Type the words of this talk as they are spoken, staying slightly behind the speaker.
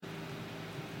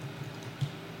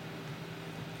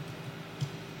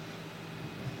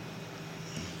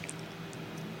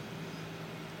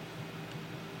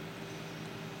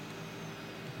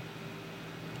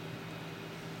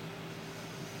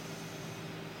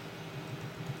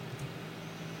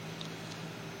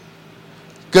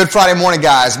Good Friday morning,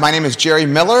 guys. My name is Jerry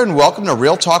Miller, and welcome to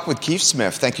Real Talk with Keith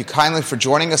Smith. Thank you kindly for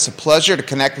joining us. A pleasure to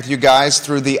connect with you guys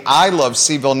through the I Love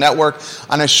CVille network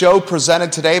on a show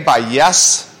presented today by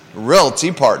Yes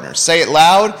Realty Partners. Say it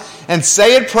loud and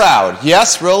say it proud.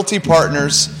 Yes Realty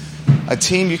Partners, a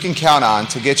team you can count on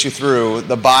to get you through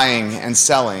the buying and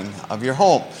selling of your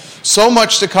home. So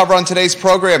much to cover on today's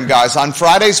program, guys. On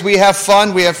Fridays, we have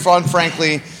fun. We have fun,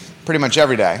 frankly, pretty much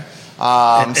every day.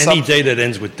 Any day that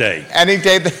ends with day. Any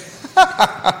day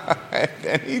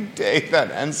that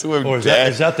ends with or is day.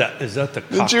 Is that the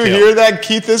cocktail? Did you hear that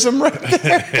Keithism right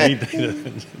there?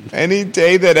 Any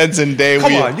day that ends in day.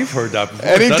 Come on, you've heard that before.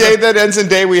 Any day that ends in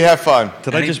day, we have fun.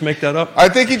 Did I just make that up? I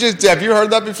think you just. Have you heard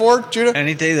that before, Judah?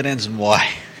 Any day that ends in Y.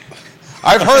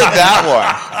 I've heard that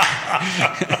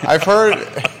one. I've heard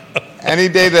any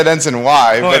day that ends in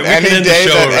Y, but any day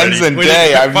that ends in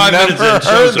day, I've never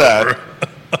heard that.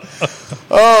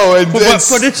 But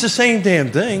it's the same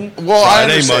damn thing. Well,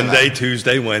 Friday, Monday,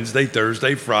 Tuesday, Wednesday,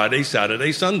 Thursday, Friday,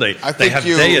 Saturday, Sunday. They have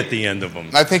day at the end of them.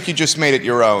 I think you just made it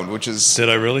your own, which is. Did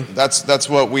I really? That's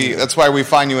why we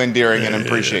find you endearing and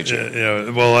appreciate you. Yeah.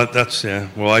 Well,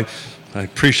 Well, I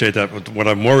appreciate that, but what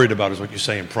I'm worried about is what you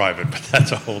say in private, but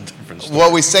that's a whole different story.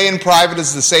 What we say in private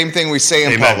is the same thing we say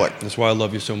in public. That's why I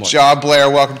love you so much. John Blair,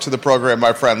 welcome to the program,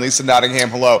 my friend. Lisa Nottingham,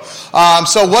 hello.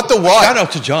 So what the what? Shout out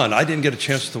to John. I didn't get a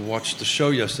chance to watch the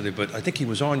show yesterday, but I think he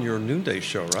was on your noonday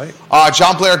show, right?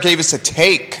 John Blair gave us a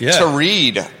take to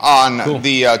read on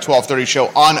the 1230 show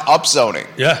on upzoning.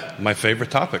 Yeah, my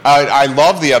favorite topic. I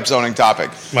love the upzoning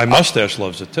topic. My mustache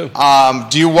loves it, too.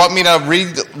 Do you want me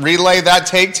to relay that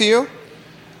take to you?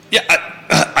 Yeah,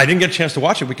 I didn't get a chance to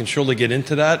watch it. We can surely get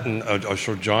into that, and I'm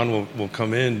sure John will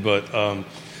come in. But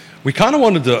we kind of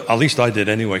wanted to, at least I did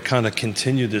anyway, kind of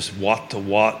continue this watt to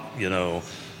watt,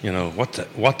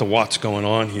 what the watt's going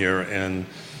on here. And,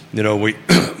 we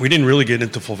didn't really get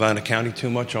into Fluvanna County too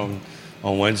much on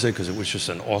Wednesday because it was just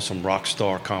an awesome rock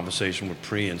star conversation with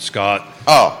Pri and Scott.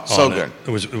 Oh, so good.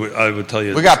 It was. I would tell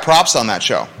you. We got props on that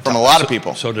show from a lot of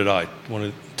people. So did I. One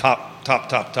of the top.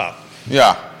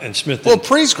 Yeah. And Smith. Well,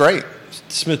 Pri's great.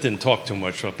 Smith didn't talk too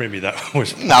much, so maybe that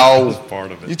was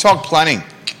part of it. You talk plenty.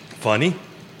 Funny.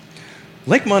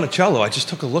 Lake Monticello, I just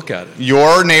took a look at it.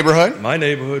 Your neighborhood? My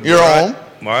neighborhood. Your home?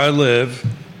 Where I live.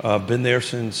 Been there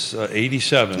since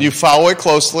 87. You follow it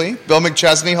closely. Bill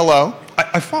McChesney, hello.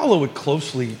 I follow it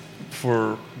closely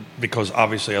because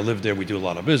obviously I live there. We do a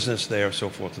lot of business there, so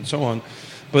forth and so on.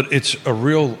 But it's a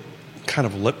real kind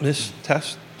of litmus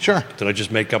test. Sure. Did I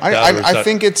just make up that? I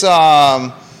think it's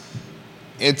a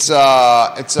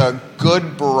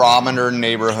good barometer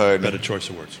neighborhood. Better choice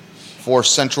of words. For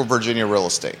Central Virginia real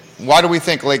estate. Why do we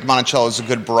think Lake Monticello is a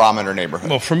good barometer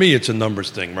neighborhood? Well, for me, it's a numbers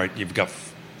thing, right? You've got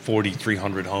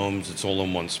 4,300 homes. It's all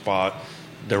in one spot.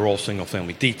 They're all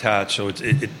single-family detached, so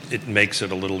it makes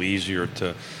it a little easier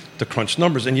to crunch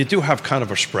numbers. And you do have kind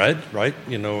of a spread, right?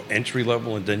 Entry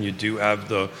level, and then you do have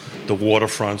the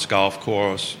waterfronts, golf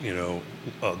course,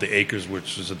 the acres,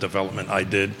 which is a development I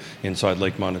did inside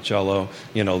Lake Monticello,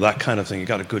 that kind of thing. You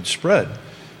got a good spread.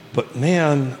 But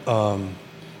man,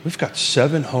 we've got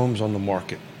 7 homes on the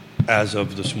market as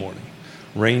of this morning,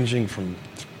 ranging from,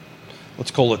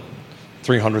 let's call it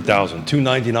 300,000,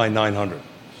 299, 900,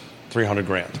 300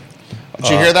 grand. Did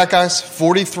you hear that, guys?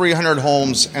 4,300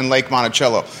 homes in Lake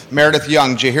Monticello. Meredith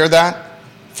Young, did you hear that?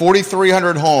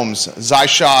 4,300 homes,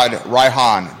 Zyshad,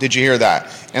 Raihan. Did you hear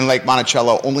that? In Lake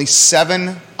Monticello, only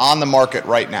 7 on the market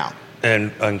right now.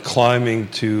 And climbing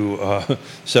to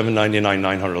 799,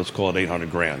 900, let's call it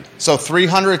 800 grand. So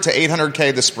 300 to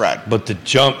 800K the spread. But the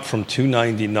jump from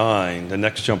 299, the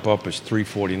next jump up is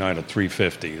 349 to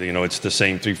 350. It's the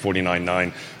same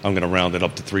 349.9. I'm going to round it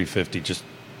up to 350 just,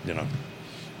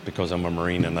 because I'm a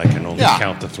Marine and I can only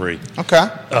count to 3.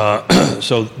 Okay.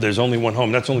 So there's only one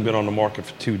home. That's only been on the market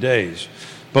for 2 days.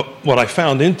 But what I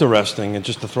found interesting, and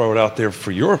just to throw it out there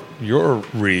for your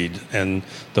read and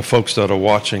the folks that are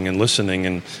watching and listening,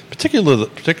 and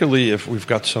particularly if we've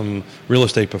got some real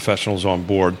estate professionals on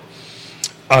board,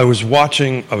 I was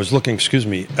looking, at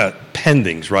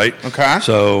pendings, right? Okay.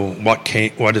 So what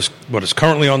is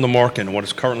currently on the market and what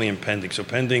is currently in pending. So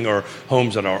pending are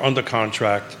homes that are under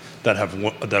contract that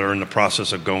are in the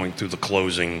process of going through the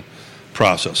closing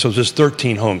process. So there's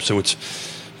 13 homes. So it's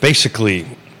basically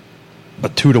a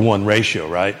 2-to-1 ratio,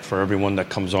 right? For everyone that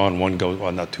comes on, one goes,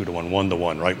 well, not 2-to-1,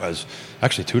 1-to-1, right?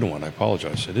 Actually 2-to-1, I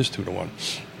apologize. It is 2-to-1.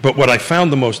 But what I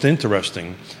found the most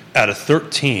interesting, out of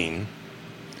 13,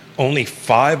 only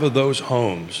 5 of those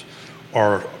homes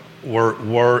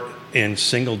were in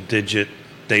single-digit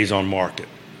days on market.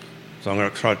 So I'm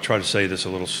going to try to say this a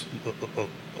little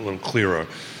clearer.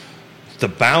 the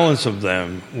balance of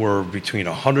them were between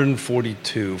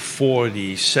 142,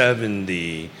 40,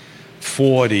 70,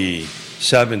 40,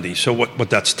 70. So what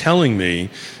that's telling me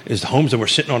is the homes that were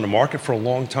sitting on the market for a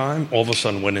long time all of a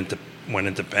sudden went into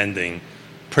pending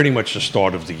pretty much the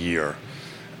start of the year.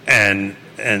 And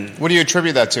what do you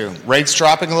attribute that to? Rates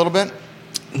dropping a little bit?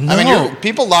 No. I mean,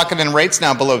 people locking in rates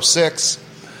now below 6.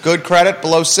 Good credit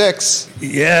below 6.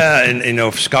 Yeah, and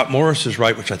if Scott Morris is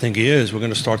right, which I think he is, we're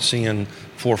going to start seeing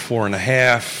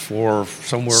 4.5, or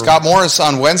somewhere. Scott Morris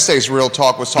on Wednesday's Real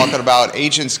Talk was talking about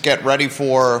agents get ready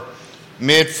for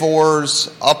mid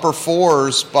 4s, upper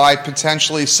 4s by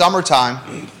potentially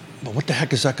summertime. But what the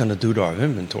heck is that going to do to our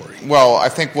inventory? Well, I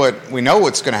think we know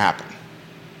what's going to happen.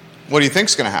 What do you think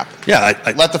is going to happen?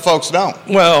 Yeah, let the folks know.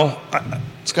 Well,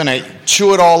 it's going to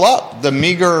chew it all up. The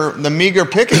meager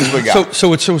pickings we got.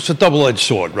 So it's a double-edged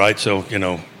sword, right? So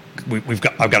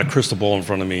I've got a crystal ball in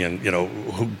front of me, and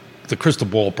the crystal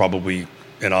ball probably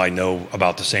and I know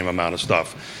about the same amount of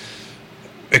stuff.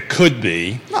 It could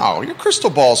be. No, your crystal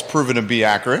ball's proven to be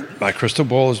accurate. My crystal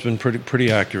ball has been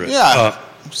pretty accurate. Yeah.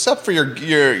 Except for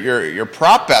your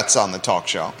prop bets on the talk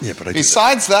show. Yeah, but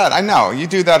besides that, I know you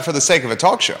do that for the sake of a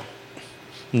talk show.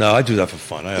 No, I do that for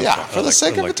fun. For the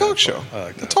sake of a talk show.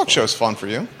 The talk show is fun for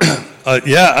you. Well,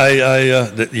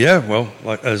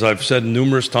 as I've said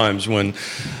numerous times, when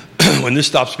this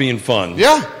stops being fun.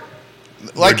 Yeah.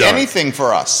 Like anything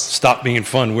for us. Stop being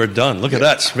fun, we're done. Look at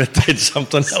that. Smith did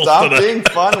something else. Stop being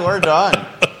fun, we're done.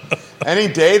 Any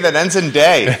day that ends in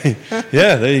day.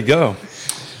 Yeah, there you go.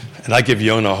 And I give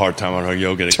Yonna a hard time on her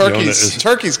yoga.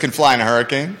 Turkeys can fly in a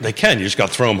hurricane. They can. You just got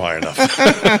to throw them high enough.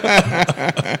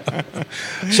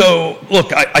 So,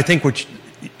 look, I think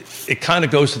it kind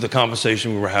of goes to the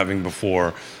conversation we were having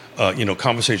before.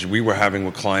 Conversation we were having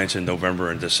with clients in November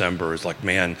and December is like,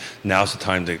 man, now's the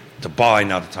time to buy.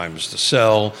 Now the time is to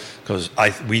sell, because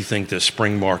we think the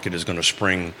spring market is going to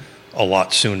spring a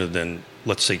lot sooner than,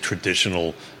 let's say,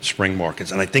 traditional spring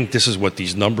markets. And I think this is what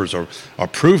these numbers are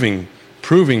proving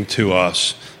to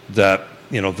us, that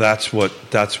that's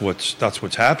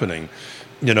what's happening.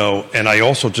 And I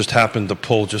also just happened to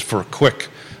pull, just for a quick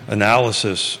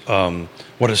analysis,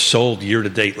 what has sold year to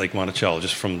date Lake Monticello,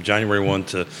 just from January 1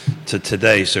 to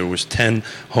today. So it was 10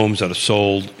 homes that have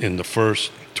sold in the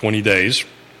first 20 days.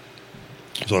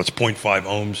 So that's 0.5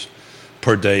 homes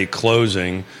per day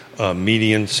closing.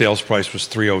 Median sales price was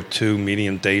 $302.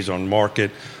 Median days on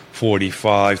market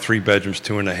 45. 3 bedrooms,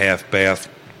 2.5 bath,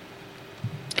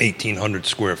 1,800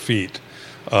 square feet.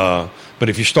 But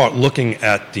if you start looking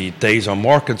at the days on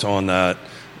markets on that,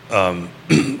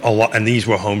 a lot, and these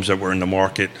were homes that were in the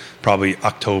market probably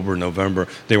October, November.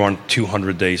 They were on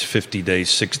 200 days, 50 days,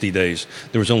 60 days.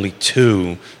 There was only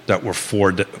 2 that were 4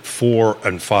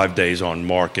 and 5 days on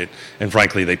market, and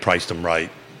frankly, they priced them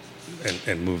right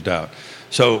and moved out.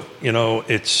 So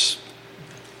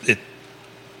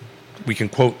we can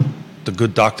quote the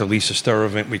good Dr. Lisa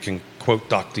Sturtevant. We can quote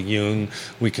Dr. Yoon.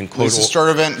 We can quote Lisa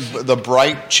Sturtevant, the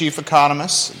bright chief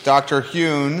economist. Dr.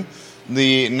 Yoon,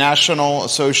 the National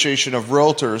Association of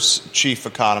Realtors chief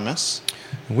economist.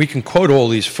 We can quote all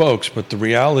these folks, but the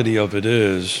reality of it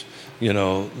is,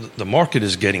 the market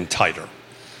is getting tighter.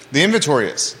 The inventory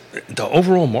is. The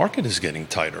overall market is getting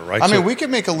tighter, right? I mean, we could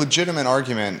make a legitimate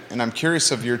argument, and I'm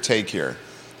curious of your take here,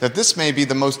 that this may be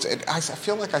the most, I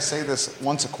feel like I say this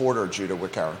once a quarter, Judah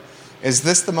Wickower. Is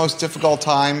this the most difficult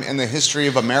time in the history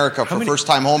of America for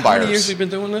first-time home buyers? How many years have you been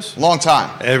doing this? Long time.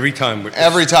 Every time.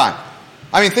 Every time.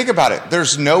 I mean, think about it.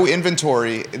 There's no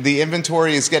inventory. The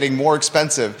inventory is getting more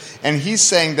expensive, and he's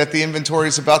saying that the inventory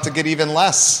is about to get even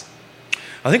less.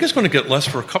 I think it's going to get less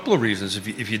for a couple of reasons.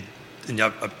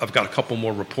 I've got a couple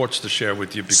more reports to share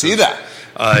with you. See that?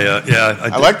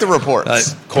 I like the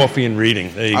reports. Coffee and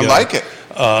reading. There you go. I like it.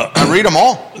 I read them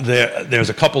all. There's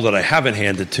a couple that I haven't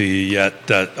handed to you yet.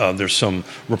 That there's some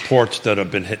reports that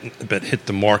have been hit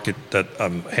the market that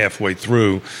I'm halfway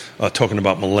through, talking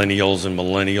about millennials,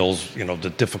 the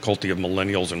difficulty of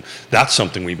millennials, and that's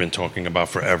something we've been talking about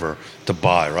forever to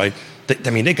buy, right?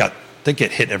 They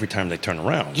get hit every time they turn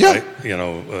around, yeah. Right?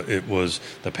 It was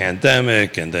the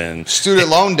pandemic, and then student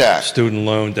loan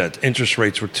debt. Interest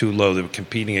rates were too low. They were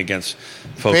competing against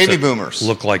folks baby boomers,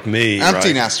 look like me, empty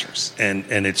right? nesters, and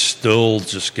it's still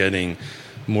just getting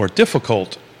more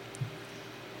difficult.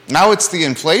 Now it's the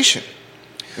inflation,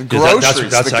 the groceries,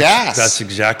 the gas. That's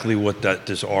exactly what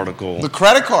this article. The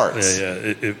credit cards.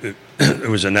 Yeah. It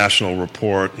was a national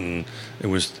report, and it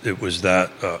was that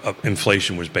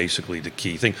inflation was basically the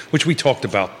key thing, which we talked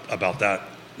about that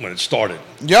when it started.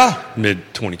 Yeah. Mid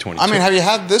 2022. I mean, have you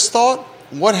had this thought?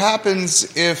 What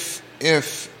happens if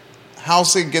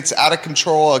housing gets out of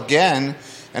control again,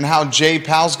 and how Jay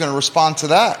Powell's going to respond to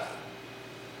that.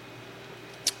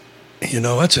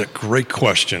 That's a great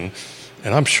question,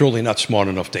 and I'm surely not smart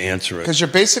enough to answer it. Because you're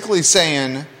basically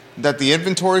saying that the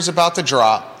inventory is about to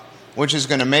drop, which is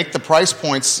going to make the price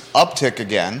points uptick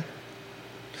again.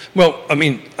 Well,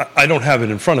 I don't have it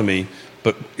in front of me,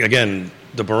 but again,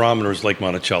 the barometer is Lake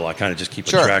Monticello. I kind of just keep a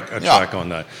track on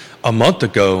that. A month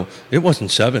ago, it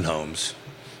wasn't 7 homes.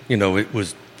 It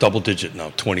was double-digit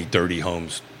now, 20, 30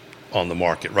 homes on the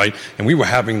market, right? And we were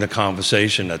having the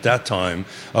conversation at that time,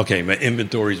 okay, my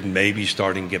inventories may be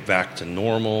starting to get back to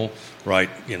normal, right?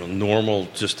 Normal,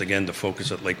 just again, to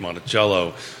focus at Lake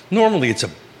Monticello. Normally, it's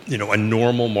a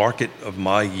normal market of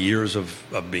my years of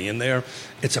being there.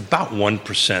 It's about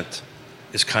 1%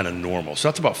 is kind of normal. So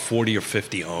that's about 40 or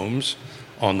 50 homes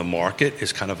on the market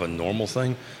is kind of a normal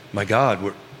thing. My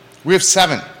God, we have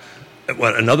 7.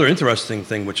 Well, another interesting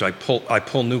thing, which I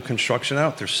pull new construction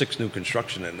out. There's 6 new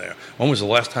construction in there. When was the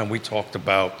last time we talked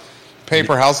about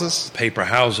paper houses? Paper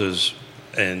houses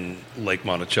in Lake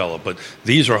Monticello. But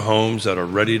these are homes that are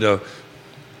ready to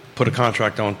put a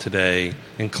contract on today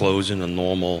and close in a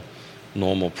normal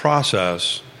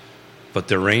process. But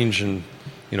they're ranging,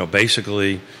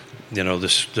 basically,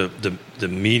 the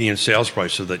median sales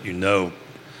price, so that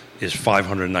is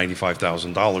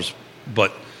 $595,000,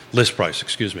 but list price,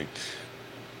 excuse me.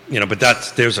 But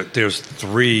there's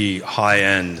 3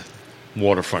 high-end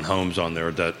waterfront homes on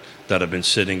there that have been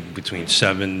sitting between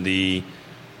 70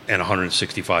 and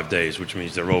 165 days, which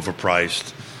means they're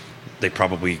overpriced. They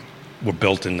probably were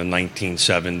built in the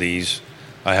 1970s.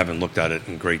 I haven't looked at it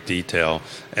in great detail,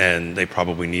 and they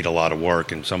probably need a lot of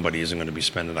work, and somebody isn't going to be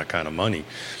spending that kind of money.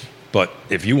 But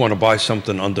if you want to buy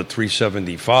something under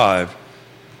 $375,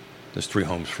 there's 3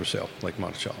 homes for sale, Lake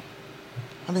Monticello.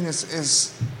 That's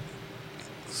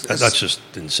just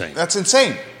insane. That's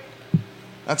insane.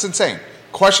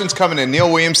 Questions coming in.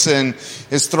 Neil Williamson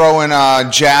is throwing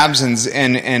jabs and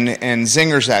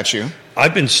zingers at you.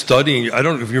 I've been studying. I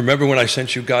don't know if you remember when I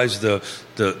sent you guys the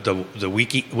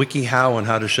wiki how on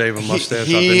how to shave a mustache.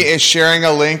 He is sharing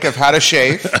a link of how to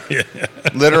shave. Yeah.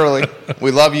 Literally,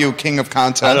 we love you, king of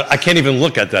content. I can't even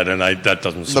look at that, and that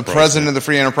doesn't surprise me. The president of the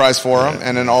Free Enterprise Forum,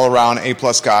 and an all-around A+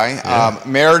 guy. Yeah.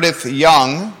 Meredith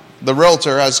Young, the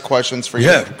realtor, has questions for you.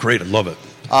 Yeah, great. I love it.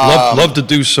 Love to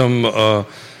do some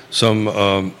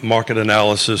market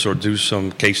analysis or do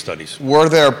some case studies. Were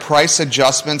there price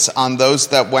adjustments on those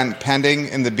that went pending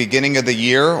in the beginning of the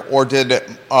year, or did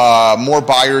more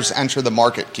buyers enter the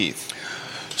market, Keith?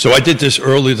 So I did this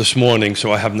early this morning,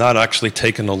 so I have not actually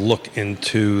taken a look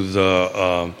into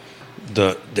the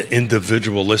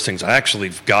individual listings. I actually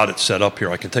got it set up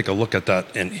here. I can take a look at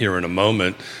that here in a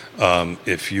moment,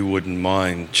 if you wouldn't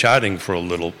mind chatting for a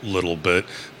little bit.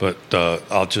 But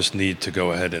I'll just need to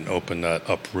go ahead and open that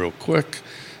up real quick,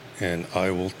 and I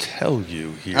will tell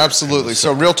you here. Absolutely.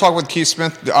 So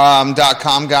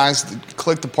realtalkwithkeithsmith.com, guys.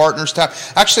 Click the Partners tab.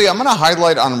 Actually, I'm going to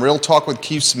highlight on Real Talk with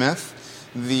Keith Smith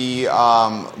the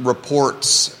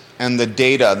reports and the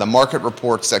data, the market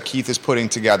reports that Keith is putting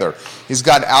together. He's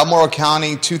got Albemarle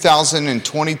County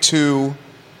 2022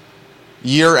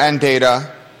 year-end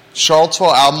data,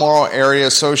 Charlottesville Albemarle Area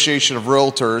Association of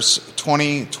Realtors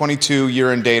 2022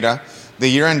 year-end data, the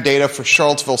year-end data for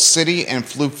Charlottesville City and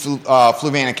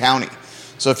Fluvanna County.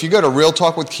 So if you go to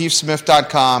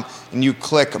realtalkwithkeithsmith.com and you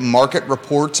click Market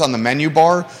Reports on the menu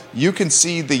bar, you can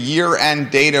see the year-end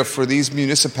data for these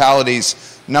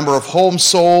municipalities, number of homes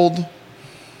sold,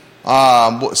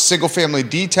 single-family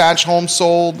detached homes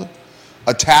sold,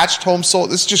 attached homes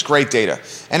sold. This is just great data,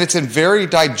 and it's in very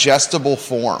digestible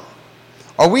form.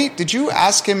 Did you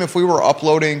ask him if we were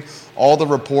uploading all the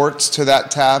reports to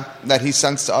that tab that he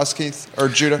sends to us, Keith, or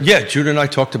Judah? Yeah, Judah and I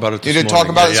talked about it this morning. You did talk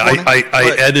about it this morning? I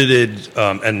edited,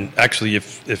 and actually,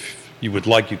 if you would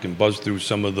like, you can buzz through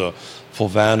some of the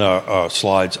Fluvanna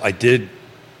slides. I did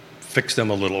fix them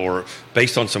a little, or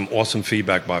based on some awesome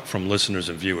feedback from listeners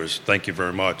and viewers. Thank you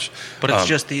very much. But it's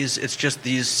just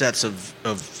these sets of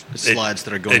slides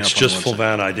that are going up on the website. It's just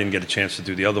Fluvanna. I didn't get a chance to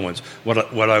do the other ones.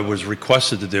 What I was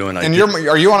requested to do,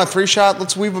 are you on a 3-shot?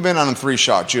 Let's weave them in on a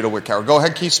 3-shot, Judah Whitcower. Go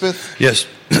ahead, Keith Smith. Yes.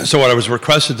 So what I was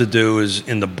requested to do is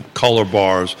in the color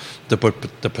bars to put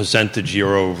the percentage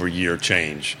year-over-year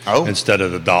change instead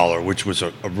of the dollar, which was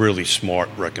a really smart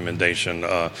recommendation.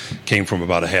 Came from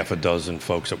about a half a dozen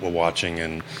folks that were watching,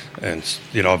 and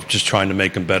just trying to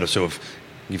make them better. So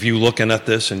if you're looking at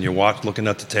this and you're looking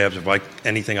at the tabs,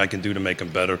 anything I can do to make them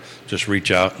better, just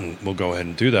reach out and we'll go ahead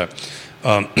and do that.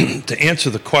 To answer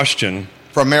the question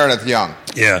from Meredith Young.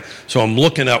 Yeah. So I'm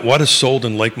looking at what is sold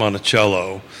in Lake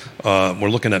Monticello. We're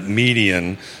looking at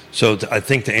median. So I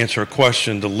think to answer a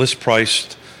question, the list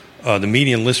priced The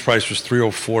median list price was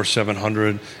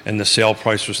 $304,700, and the sale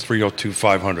price was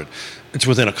 $302,500. It's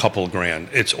within a couple of grand.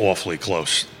 It's awfully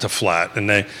close to flat,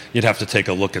 and you'd have to take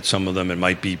a look at some of them. It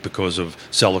might be because of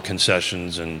seller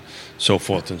concessions and so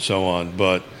forth and so on,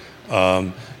 but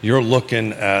you're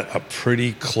looking at a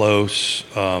pretty close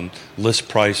list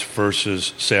price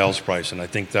versus sales price, and I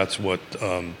think that's what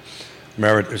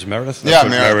Meredith? That's what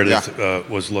Meredith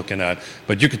was looking at.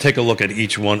 But you can take a look at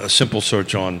each one. A simple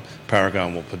search on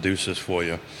Paragon will produce this for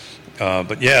you.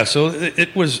 But yeah, so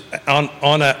it was on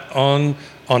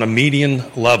a median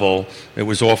level. It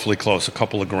was awfully close, a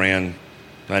couple of grand,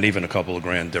 not even a couple of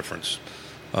grand difference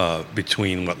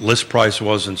between what list price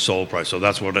was and sold price. So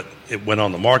that's what it went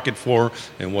on the market for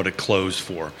and what it closed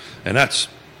for, and that's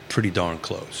pretty darn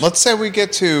close. Let's say we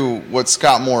get to what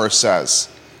Scott Morris says.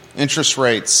 Interest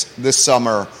rates this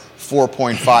summer,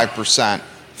 4.5%,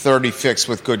 30 fixed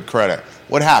with good credit.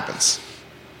 What happens?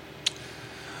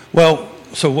 Well,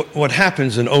 so what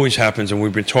happens and always happens, and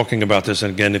we've been talking about this,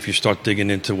 and again, if you start digging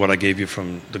into what I gave you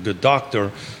from the good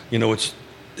doctor, it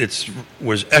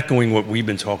was echoing what we've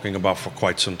been talking about for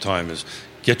quite some time, is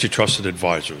get your trusted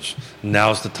advisors.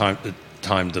 Now's the time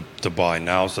to buy.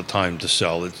 Now's the time to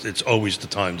sell. It's always the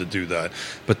time to do that.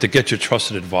 But to get your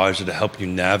trusted advisor to help you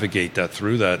navigate that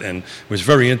through that, and it was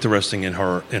very interesting in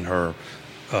her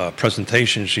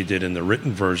presentation she did in the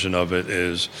written version of it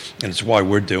and it's why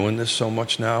we're doing this so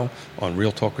much now on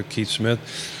Real Talk with Keith Smith.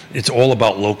 It's all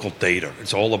about local data.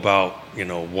 It's all about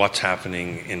what's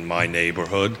happening in my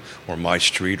neighborhood or my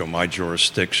street or my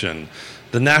jurisdiction.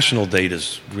 The national data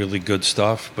is really good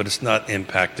stuff, but it's not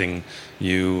impacting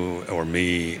you or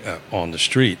me on the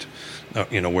street,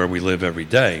 where we live every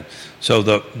day. So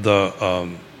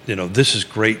this is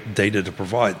great data to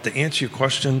provide. To answer your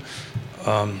question,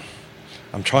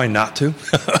 I'm trying not to,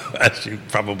 as you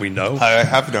probably know. I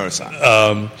have noticed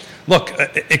that. Look,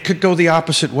 it could go the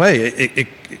opposite way.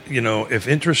 If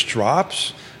interest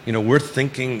drops, we're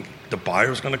thinking the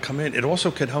buyer's going to come in. It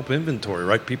also could help inventory,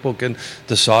 right? People can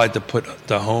decide to put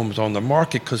the homes on the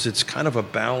market because it's kind of a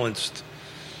balanced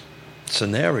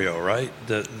scenario, right?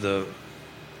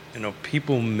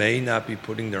 People may not be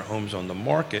putting their homes on the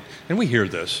market, and we hear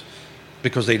this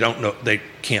because they don't know, they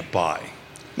can't buy.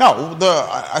 No,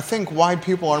 I think why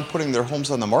people aren't putting their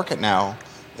homes on the market now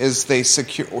is they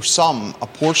secure, or a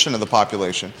portion of the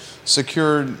population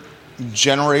secured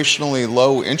generationally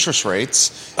low interest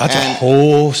rates. That's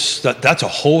a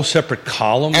whole separate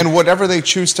column. And whatever they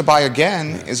choose to buy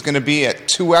again is going to be at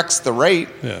 2x the rate.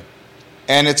 Yeah.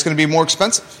 And it's going to be more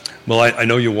expensive. Well, I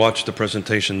know you watched the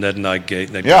presentation Ned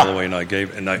Galloway and I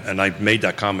gave, and I made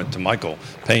that comment to Michael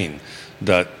Payne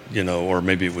that, or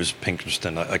maybe it was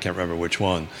Pinkerton, I can't remember which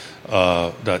one,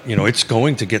 that, it's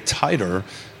going to get tighter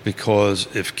because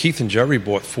if Keith and Jerry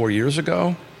bought 4 years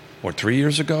ago or 3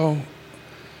 years ago,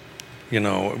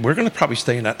 we're going to probably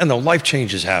stay in that. And the life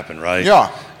changes happen, right?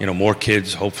 Yeah. More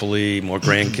kids, hopefully, more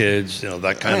grandkids,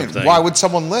 that kind of thing. Why would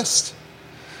someone list?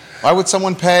 Why would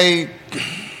someone pay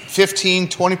 15,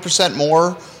 20%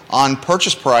 more on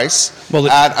purchase price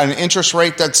at an interest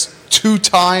rate that's 2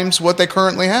 times what they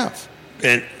currently have?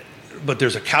 But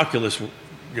there's a calculus,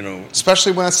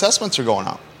 especially when assessments are going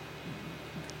up.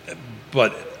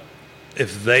 But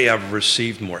if they have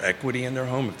received more equity in their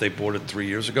home, if they bought it 3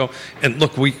 years ago, and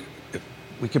look, we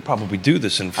could probably do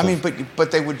this in full.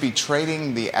 But they would be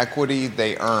trading the equity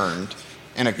they earned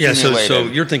and accumulated. Yeah, so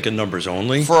you're thinking numbers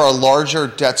only for a larger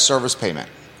debt service payment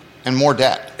and more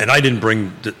debt. And I didn't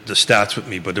bring the stats with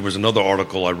me, but there was another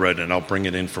article I read, and I'll bring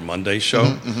it in for Monday's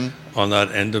show on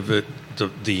that end of it.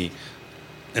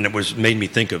 And it made me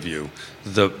think of you.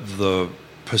 The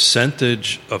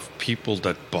percentage of people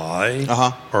that buy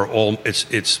are all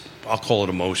I'll call it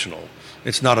emotional.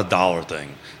 It's not a dollar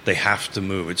thing. They have to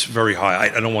move. It's very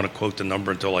high. I don't want to quote the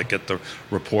number until I get the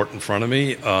report in front of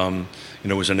me.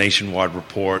 It was a nationwide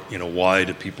report. Why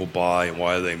do people buy and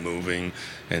why are they moving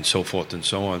and so forth and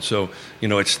so on. So,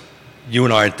 it's you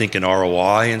and I are thinking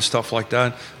ROI and stuff like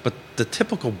that. But the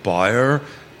typical buyer,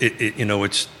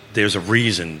 it's there's a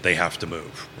reason they have to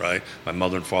move, right? My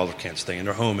mother and father can't stay in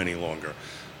their home any longer.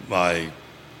 My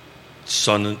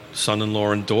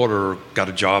son-in-law and daughter got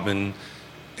a job in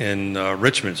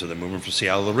Richmond, so they're moving from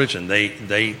Seattle to Richmond.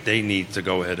 They need to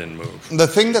go ahead and move. The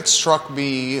thing that struck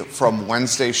me from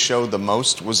Wednesday's show the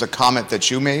most was a comment that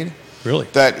you made. Really?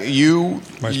 That you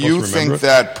think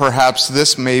that perhaps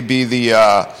this may be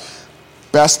the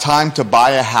best time to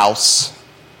buy a house.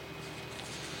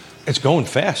 It's going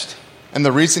fast. And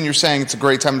the reason you're saying it's a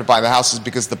great time to buy the house is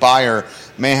because the buyer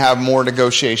may have more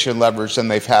negotiation leverage than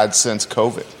they've had since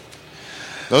COVID.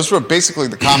 Those were basically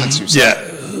the comments you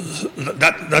said. Yeah.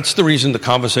 That's the reason the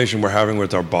conversation we're having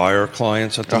with our buyer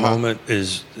clients at the moment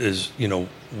is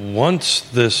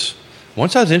once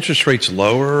as interest rates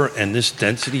lower and this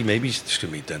density,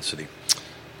 density,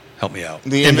 help me out.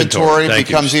 The inventory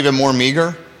becomes even more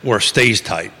meager? Or stays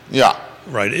tight. Yeah.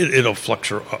 Right. It'll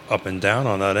fluctuate up and down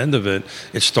on that end of it.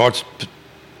 It starts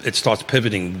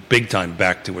pivoting big time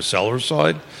back to a seller's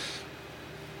side.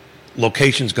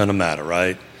 Location's going to matter,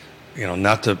 right?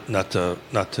 Not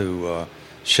to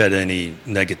shed any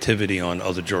negativity on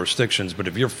other jurisdictions, but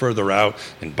if you're further out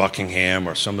in Buckingham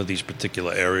or some of these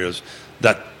particular areas,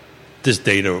 this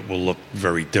data will look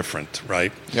very different,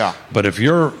 right? Yeah. But if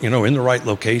you're, in the right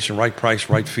location, right price,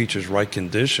 right features, right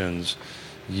conditions,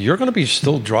 you're going to be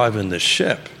still driving the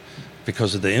ship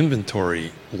because of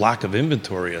the lack of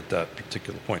inventory at that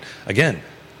particular point. Again,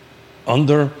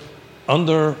 under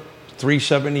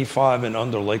 375 and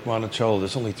under Lake Monticello,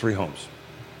 there's only 3 homes.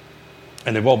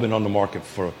 And they've all been on the market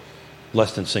for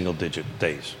less than single-digit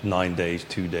days, 9 days,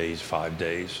 2 days, 5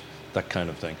 days, that kind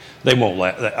of thing. They won't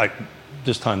last.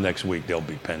 This time next week, they'll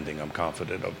be pending. I'm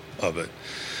confident of it.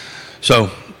 So,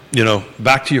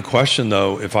 back to your question,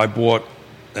 though, if I bought,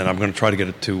 and I'm going to try to get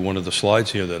it to one of the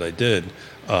slides here that I did,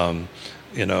 the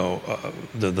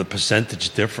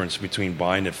percentage difference between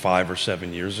buying it 5 or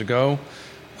 7 years ago,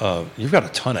 you've got a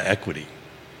ton of equity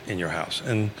in your house.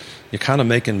 And you're kind of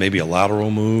making maybe a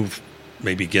lateral move,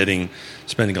 maybe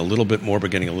spending a little bit more, but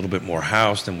getting a little bit more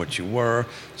house than what you were.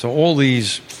 So all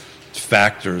these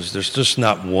factors, there's just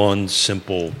not one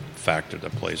simple factor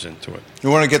that plays into it. You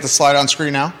want to get the slide on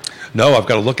screen now? No, I've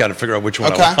got to look at it, figure out which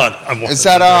one I want. Is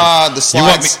that the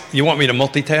slides? You want me to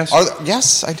multitask?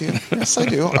 Yes, I do. Yes, I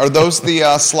do. Are those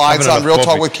the slides on Real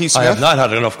Talk with Keith Smith? I have not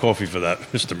had enough coffee for that,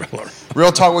 Mr. Miller.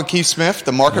 Real Talk with Keith Smith,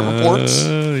 the market reports?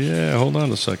 Yeah, hold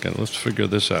on a second. Let's figure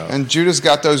this out. And Judah's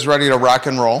got those ready to rock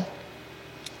and roll.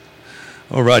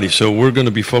 All righty, so we're going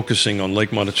to be focusing on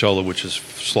Lake Monticello, which is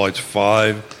slides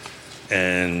 5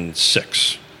 and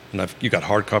 6. And you got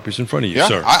hard copies in front of you,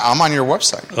 sir. I'm on your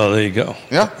website. Oh, there you go.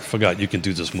 Yeah. I forgot you can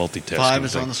do this multitasking. 5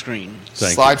 is on the screen.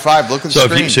 Slide 5, look at the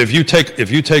screen. So if you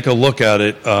take a look at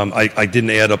it, I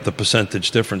didn't add up the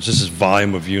percentage difference. This is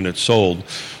volume of units sold.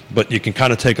 But you can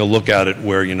kind of take a look at it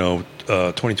where,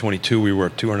 2022 we were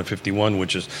at 251,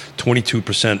 which is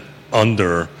 22%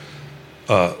 under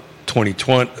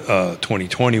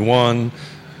 2021.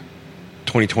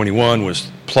 2021 was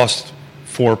plus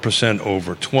 4%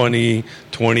 over 20.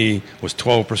 20 was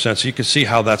 12%. So you can see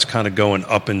how that's kind of going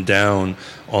up and down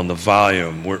on the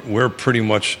volume. We're pretty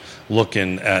much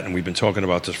looking at, and we've been talking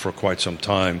about this for quite some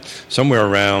time, somewhere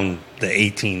around the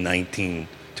 2018,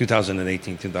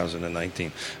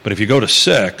 2019. But if you go to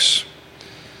 6...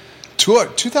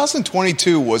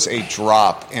 2022 was a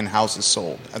drop in houses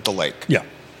sold at the lake. Yeah.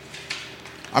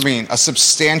 I mean, a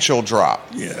substantial drop.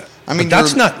 Yeah. I mean,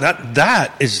 but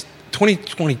that is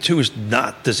 2022 is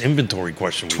not this inventory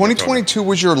question. 2022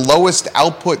 was your lowest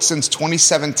output since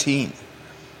 2017.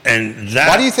 And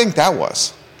why do you think that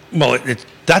was? Well,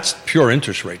 that's pure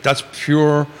interest rate. That's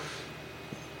pure,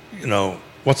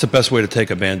 what's the best way to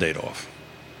take a Band-Aid off?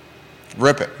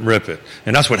 Rip it.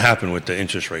 And that's what happened with the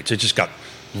interest rates. It just got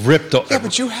ripped off. Yeah,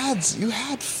 but you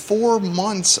had 4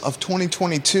 months of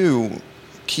 2022,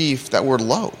 Keith, that were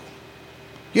low.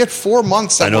 You had 4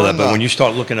 months. I know that, but when you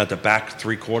start looking at the back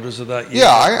 3 quarters of that year,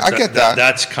 I get that.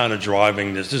 That's kind of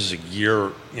driving this. This is a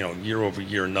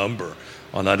year-over-year number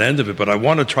on that end of it. But I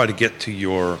want to try to get to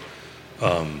your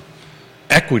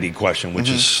equity question, which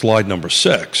is slide number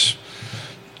 6,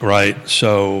 right?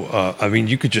 So,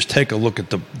 you could just take a look at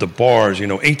the bars.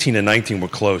 18 and 19 were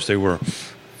close. They were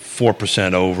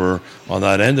 4% over on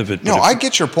that end of it. No, I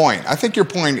get your point. I think your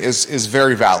point is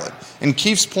very valid. And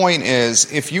Keith's point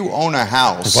is, if you own a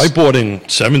house... If I bought in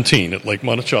 17 at Lake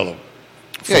Monticello...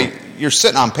 you're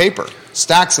sitting on paper,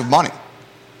 stacks of money.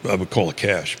 I would call it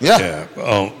cash. Yeah.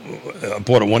 I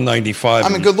bought at 195. I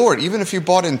mean, good Lord, even if you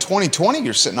bought in 2020,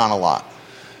 you're sitting on a lot.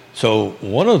 So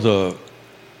one of the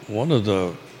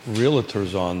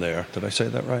realtors on there, did I say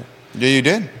that right? Yeah, you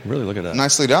did. Really, look at that.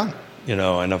 Nicely done.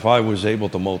 And if I was able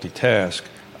to multitask,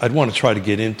 I'd want to try to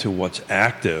get into what's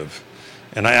active.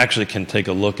 And I actually can take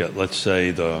a look at, let's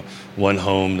say, the one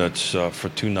home that's for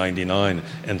 $299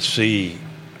 and see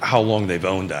how long they've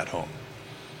owned that home,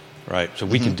 right? So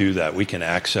we can do that. We can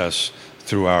access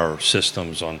through our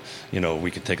systems on, we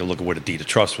can take a look at where the deed of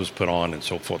trust was put on and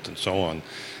so forth and so on.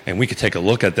 And we could take a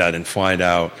look at that and find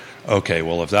out, okay,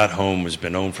 well, if that home has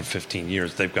been owned for 15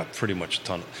 years, they've got pretty much a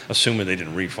ton, assuming they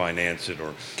didn't refinance it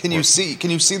or... Can you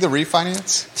see the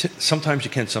refinance? Sometimes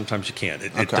you can, sometimes you can't.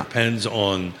 It depends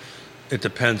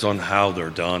on how they're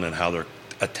done and how they're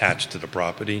attached to the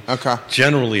property. Okay.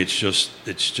 Generally, it's just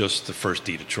the first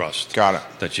deed of trust. Got it.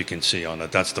 That you can see on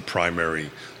it. That's the primary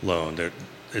loan.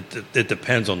 It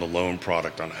depends on the loan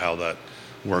product on how that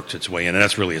works its way in, and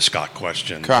that's really a Scott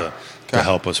question to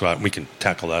help us out. We can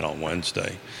tackle that on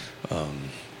Wednesday.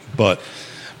 But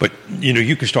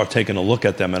you can start taking a look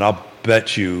at them, and I'll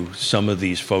bet you some of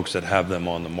these folks that have them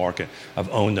on the market have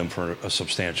owned them for a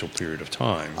substantial period of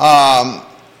time.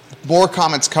 More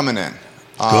comments coming in.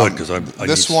 Good, because I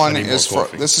need more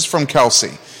coffee. This is from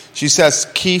Kelsey. She says,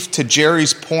 Keith, to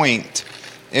Jerry's point,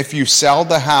 if you sell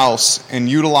the house and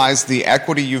utilize the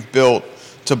equity you've built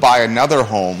to buy another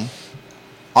home,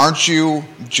 aren't you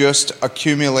just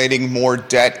accumulating more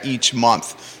debt each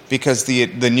month? Because the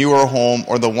newer home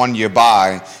or the one you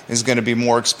buy is going to be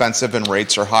more expensive and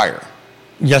rates are higher.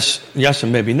 Yes,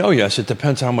 and maybe no yes. It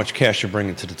depends how much cash you're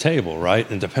bringing to the table, right?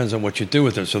 And it depends on what you do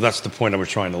with it. So that's the point I was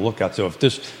trying to look at. So if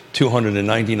this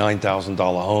 $299,000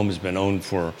 home has been owned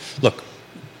for, look,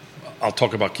 I'll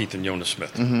talk about Keith and Yonna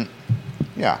Smith.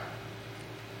 Mm-hmm. Yeah.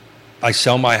 I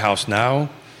sell my house now.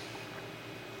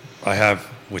 I have,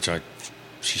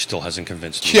 she still hasn't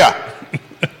convinced me. Yeah.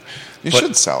 You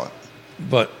should sell it.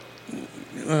 But,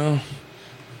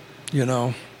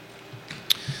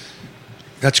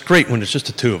 that's great when it's just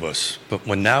the two of us. But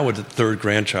when now with the third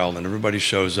grandchild and everybody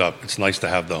shows up, it's nice to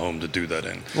have the home to do that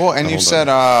in. Well, and you said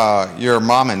your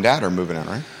mom and dad are moving in,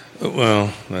 right?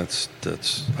 Well, that's.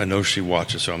 I know she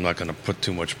watches, so I'm not going to put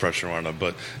too much pressure on her.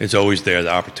 But it's always there.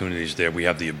 The opportunity's there. We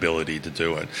have the ability to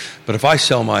do it. But if I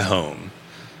sell my home,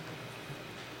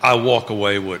 I walk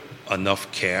away with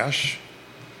enough cash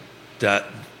that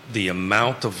the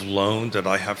amount of loan that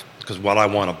I have, because what I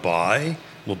want to buy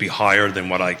will be higher than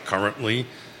what I currently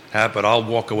have, but I'll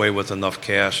walk away with enough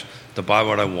cash to buy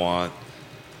what I want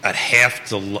at half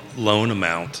the loan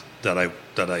amount that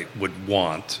I would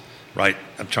want, right?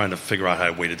 I'm trying to figure out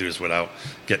a way to do this without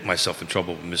getting myself in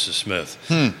trouble with Mrs. Smith.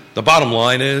 The bottom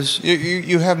line is...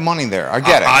 You have money there. I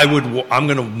get it. I'm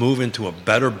going to move into a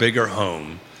better, bigger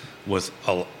home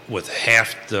with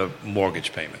half the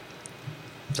mortgage payment.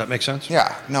 Does that make sense?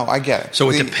 Yeah. No, I get it. So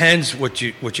it depends what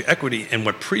your equity and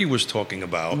what Pre was talking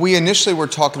about. We initially were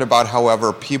talking about,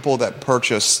 however, people that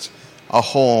purchased a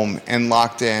home and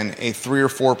locked in a 3 or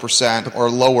 4% or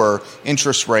lower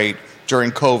interest rate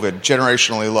during COVID,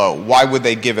 generationally low. Why would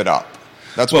they give it up?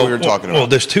 That's what we were talking about. Well,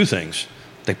 there's two things.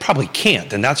 They probably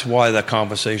can't, and that's why that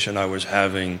conversation I was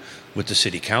having with the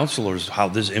city councilors, how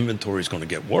this inventory is going to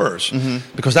get worse,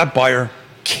 because that buyer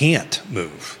can't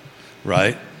move,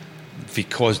 right?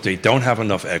 Because they don't have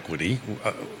enough equity.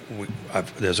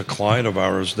 There's a client of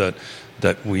ours that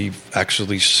we've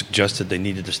actually suggested they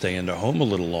needed to stay in their home a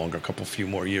little longer, a few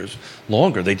more years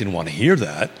longer. They didn't want to hear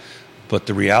that. But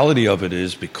the reality of it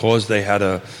is because they had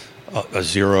a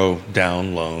zero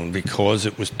down loan, because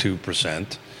it was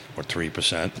 2% or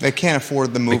 3%. They can't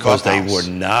afford the move because up they house.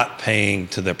 were not paying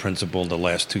to their principal the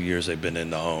last 2 years they've been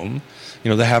in the home.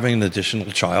 They're having an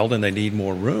additional child and they need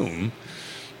more room.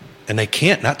 And they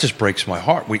can't. That just breaks my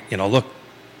heart. Look,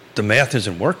 the math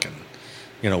isn't working.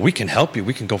 We can help you.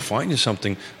 We can go find you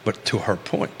something. But to her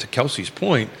point, to Kelsey's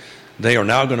point, they are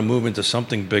now going to move into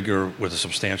something bigger with a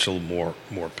substantial more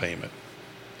payment.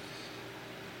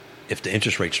 If the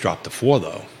interest rates drop to 4,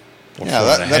 though, or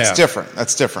that's different.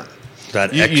 That's different.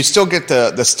 You still get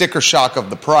the sticker shock of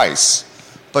the price,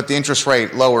 but the interest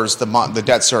rate lowers the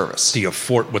debt service.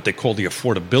 What they call the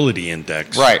affordability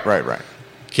index. Right.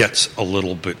 Gets a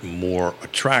little bit more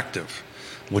attractive,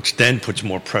 which then puts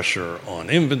more pressure on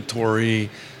inventory.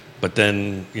 But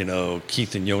then,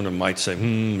 Keith and Yonna might say,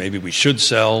 maybe we should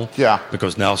sell. Yeah.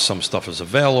 Because now some stuff is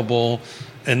available.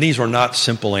 And these are not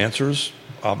simple answers,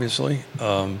 obviously.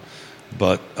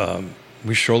 But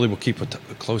we surely will keep a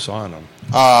close eye on them.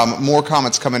 More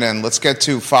comments coming in. Let's get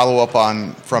to follow up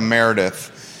from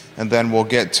Meredith, and then we'll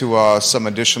get to some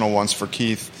additional ones for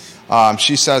Keith.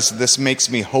 She says, this makes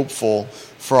me hopeful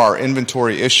for our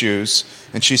inventory issues,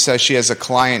 and she says she has a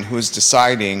client who is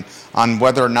deciding on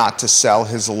whether or not to sell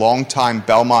his longtime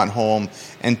Belmont home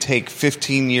and take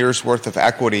 15 years worth of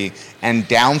equity and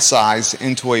downsize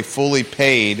into a fully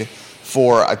paid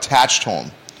for attached home.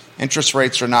 Interest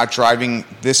rates are not driving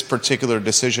this particular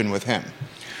decision with him.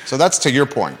 So that's to your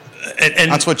point.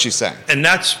 And that's what she's saying. And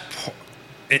that's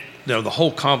the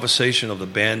whole conversation of the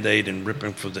Band-Aid and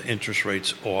ripping for the interest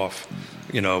rates off,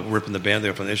 ripping the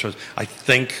Band-Aid off on the interest rates. I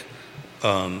think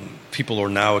people are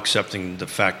now accepting the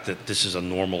fact that this is a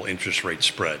normal interest rate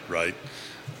spread, right?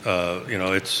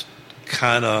 It's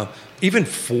kind of, even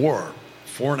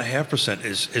 4.5%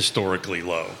 is historically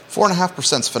low.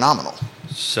 4.5% is phenomenal.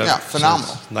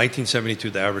 Phenomenal. 1972,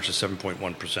 the average is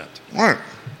 7.1%. Right.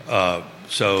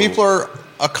 So people are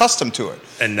accustomed to it.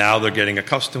 And now they're getting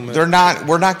accustomed to it.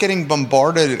 We're not getting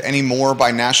bombarded anymore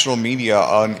by national media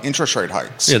on interest rate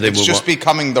hikes. Yeah, it's just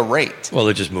becoming the rate. Well,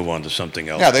 they just move on to something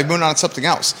else. Yeah, they've moved on to something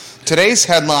else. Today's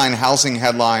headline, housing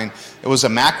headline, it was a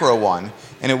macro one,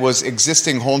 and it was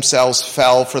existing home sales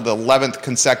fell for the 11th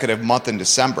consecutive month in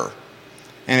December.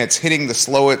 And it's hitting the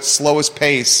slowest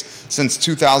pace since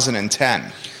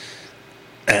 2010.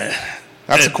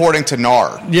 That's according to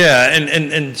NAR. Yeah,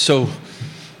 and so,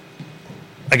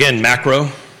 again, macro.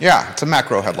 Yeah, it's a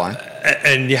macro headline.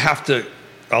 And you have to,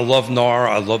 I love NAR,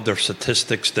 I love their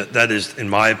statistics. That is, in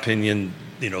my opinion,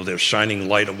 they're shining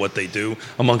light on what they do,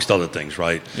 amongst other things,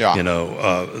 right? Yeah.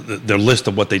 Their list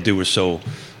of what they do is so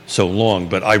long,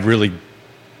 but I really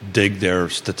dig their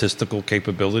statistical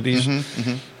capabilities.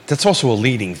 That's also a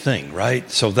leading thing, right?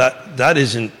 So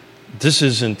this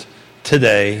isn't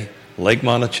today, Lake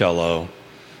Monticello,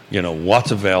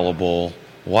 what's available,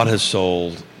 what has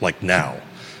sold, like now.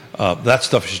 That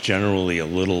stuff is generally a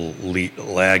little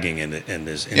lagging and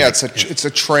is. Yeah, it's a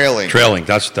trailing. Trailing.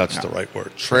 That's the right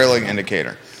word. Trailing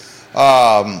indicator.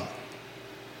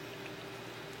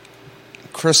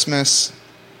 Christmas,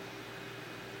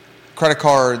 credit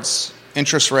cards,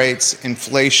 interest rates,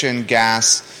 inflation,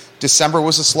 gas. December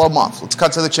was a slow month. Let's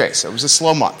cut to the chase. It was a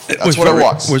slow month. That's what it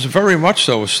was. It was very much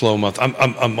so a slow month.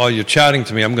 While you're chatting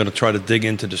to me, I'm going to try to dig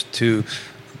into this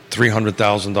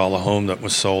 $300,000 home that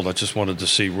was sold. I just wanted to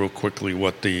see real quickly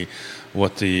what the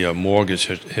mortgage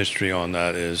history on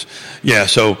that is. Yeah,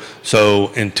 so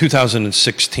in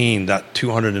 2016, that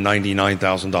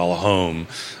 $299,000 home,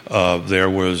 there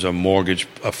was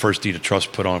a first deed of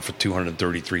trust put on for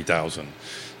 $233,000.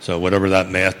 So whatever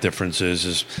that math difference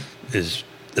is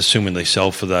assuming they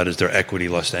sell for that, is their equity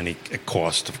less any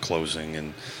cost of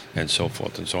closing and so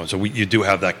forth and so on. So you do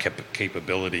have that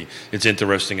capability. It's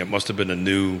interesting. It must have been a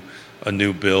new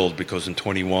build, because in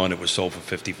 21 it was sold for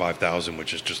 $55,000,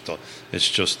 which is just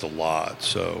a lot.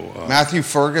 So Matthew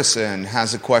Ferguson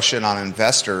has a question on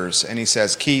investors, and he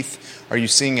says, Keith, are you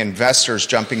seeing investors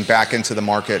jumping back into the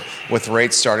market with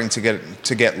rates starting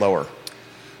to get lower?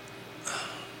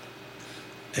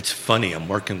 It's funny. I'm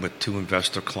working with 2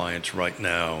 investor clients right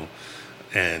now,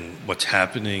 and what's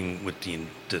happening with the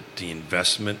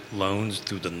investment loans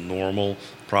through the normal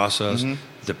process,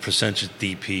 the percentage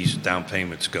DPs, down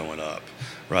payments going up,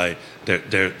 right?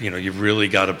 You've really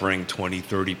got to bring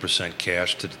 20-30%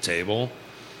 cash to the table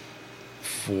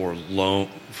for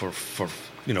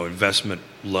investment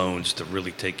loans to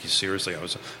really take you seriously. I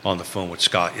was on the phone with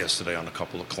Scott yesterday on a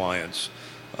couple of clients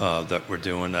that we're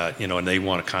doing that, and they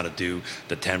want to kind of do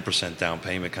the 10% down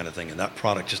payment kind of thing, and that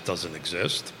product just doesn't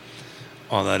exist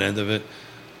on that end of it.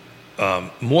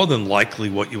 More than likely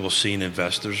what you will see in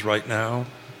investors right now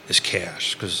is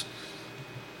cash, because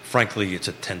frankly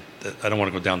I don't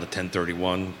want to go down the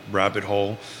 1031 rabbit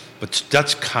hole, but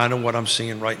that's kind of what I'm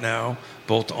seeing right now,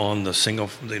 both on the single,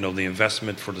 the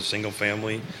investment for the single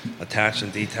family attached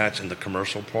and detached and the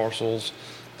commercial parcels.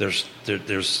 There's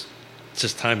it's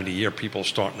this time of the year, people are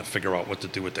starting to figure out what to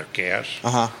do with their cash.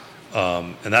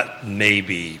 And that may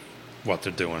be what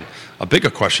they're doing. A bigger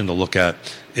question to look at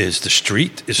is the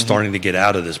street is starting to get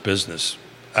out of this business.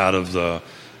 There's a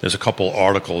couple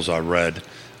articles I read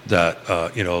that,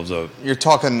 You're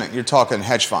talking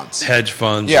hedge funds. Hedge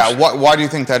funds. Yeah, why do you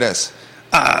think that is?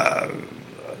 I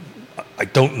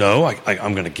don't know.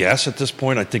 I'm going to guess at this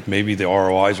point. I think maybe the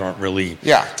ROIs aren't really...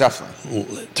 Yeah,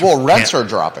 definitely. Well, rents are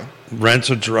dropping.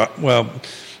 Rents are well,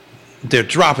 they're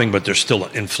dropping, but they're still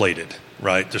inflated,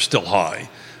 right? They're still high.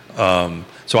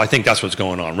 So I think that's what's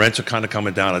going on. Rents are kind of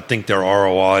coming down. I think their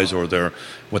ROIs, or their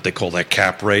what they call their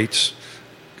cap rates,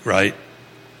 right,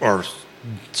 are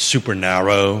super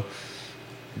narrow.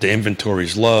 The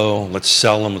inventory's low. Let's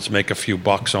sell them. Let's make a few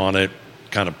bucks on it.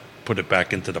 Kind of put it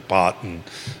back into the pot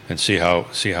and see how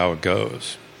it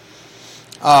goes.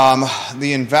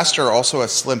 The investor also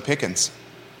has slim pickings.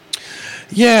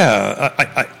 Yeah,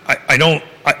 I don't.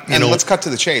 Let's cut to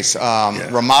the chase.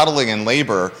 Remodeling and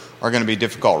labor are going to be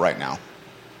difficult right now.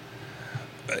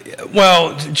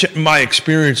 Well, my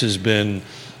experience has been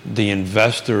the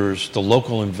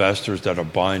local investors that are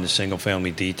buying the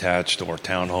single-family detached or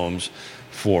townhomes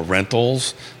for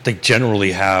rentals, they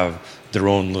generally have their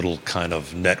own little kind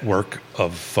of network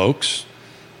of folks,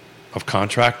 of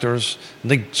contractors.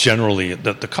 And they generally,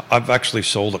 I've actually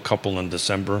sold a couple in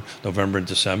November and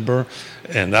December,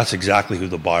 and that's exactly who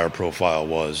the buyer profile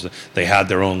was. They had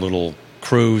their own little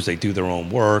crews, they do their own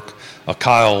work.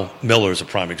 Kyle Miller is a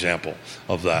prime example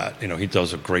of that. He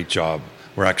does a great job.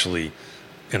 We're actually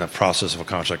in a process of a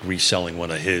contract reselling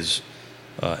one of his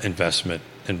investment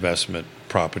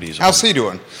properties. How's he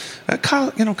doing?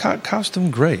 Kyle's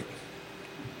doing great.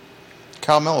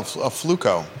 Mill of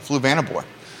Flu-Vanaboy.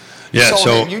 Yeah,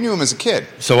 so you knew him as a kid.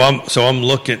 So I'm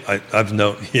looking. I've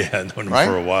known him right?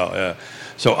 for a while. Yeah.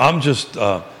 So I'm just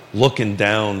looking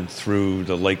down through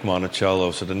the Lake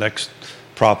Monticello. So the next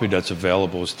property that's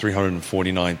available is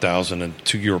 $349,000. And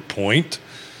to your point,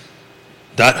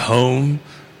 that home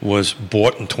was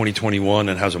bought in 2021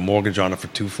 and has a mortgage on it for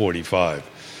 $245,000.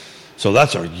 So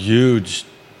that's a huge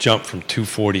jump from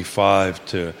 $245,000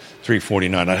 to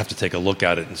 $349,000. I'd have to take a look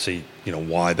at it and see,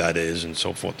 why that is and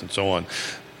so forth and so on.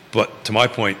 But to my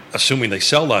point, assuming they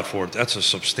sell that for it, that's a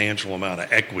substantial amount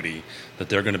of equity that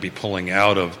they're going to be pulling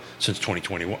out of since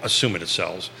 2021, assuming it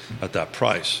sells at that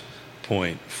price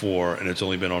point and it's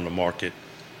only been on the market.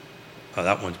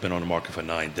 That one's been on the market for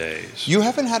 9 days. You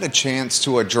haven't had a chance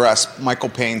to address Michael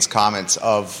Payne's comments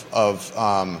of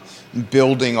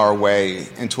building our way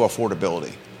into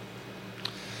affordability.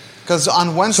 Because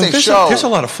on Wednesday's show... There's a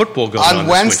lot of football going on. On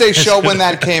Wednesday's show when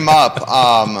that came up,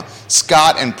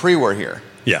 Scott and Pre were here.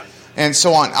 Yeah. And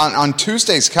so on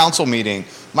Tuesday's council meeting,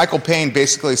 Michael Payne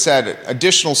basically said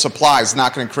additional supply is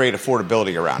not going to create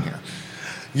affordability around here.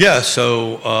 Yeah,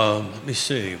 so let me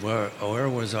see. Where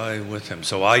was I with him?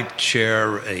 So I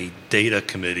chair a data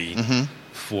committee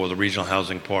for the Regional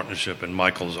Housing Partnership, and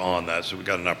Michael's on that. So we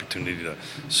got an opportunity to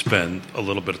spend a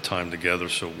little bit of time together.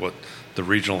 So what the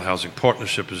Regional Housing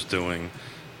Partnership is doing,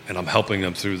 and I'm helping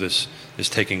them through this, is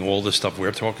taking all this stuff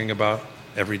we're talking about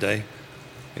every day.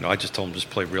 I just told them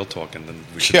just play Real Talk and then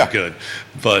we should be good.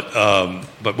 But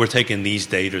we're taking these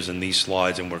datas and these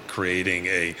slides and we're creating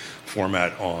a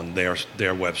format on their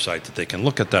website that they can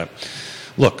look at that.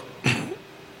 Look,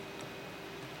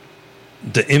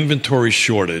 the inventory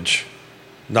shortage,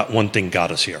 not one thing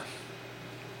got us here,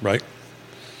 right?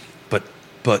 But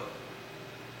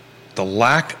the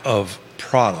lack of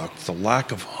product, the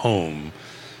lack of home,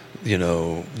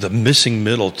 the missing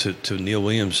middle to Neil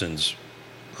Williamson's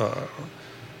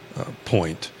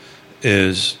point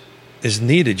is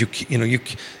needed.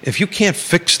 If you can't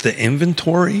fix the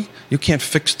inventory, you can't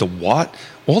fix the what.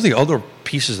 All the other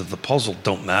pieces of the puzzle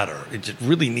don't matter. It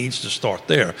really needs to start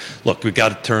there. Look, we've got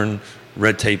to turn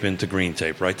red tape into green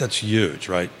tape, right? That's huge,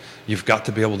 right? You've got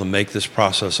to be able to make this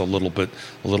process a little bit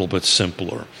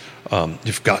simpler.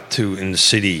 You've got to, in the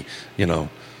city, we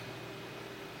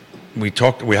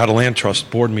had a land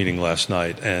trust board meeting last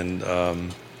night, and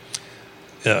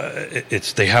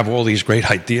they have all these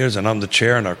great ideas, and I'm the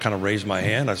chair, and I kind of raised my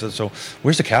hand. I said, so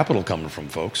where's the capital coming from,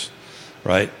 folks?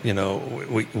 Right?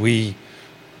 We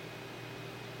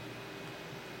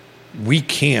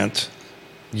can't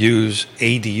use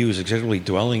ADUs, accessory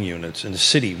dwelling units, in the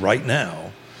city right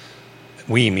now,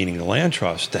 we, meaning the land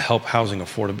trust, to help housing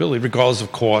affordability, regardless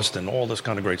of cost and all this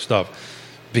kind of great stuff,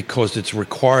 because it's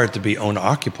required to be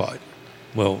owner-occupied.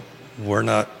 Well,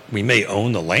 we may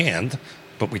own the land,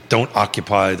 but we don't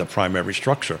occupy the primary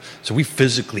structure. So we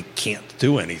physically can't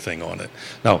do anything on it.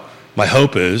 Now, my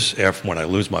hope is, when I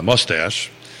lose my mustache,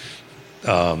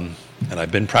 and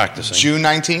I've been practicing. June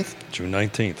 19th? June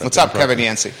 19th. What's up, Kevin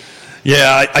Yancey?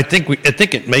 Yeah, I think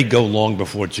it may go long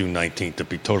before June 19th, to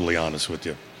be totally honest with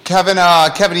you. Kevin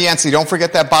Yancey, don't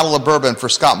forget that bottle of bourbon for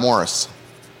Scott Morris.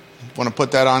 Want to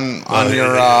put that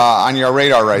on your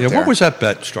radar right there. What was that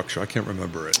bet structure? I can't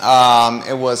remember it.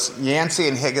 It was Yancey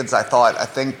and Higgins, I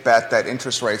think, bet that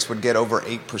interest rates would get over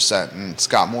 8%, and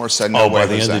Scott Morris said no way. By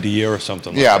the end of the year or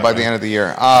something like that. Yeah, by the end of the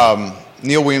year.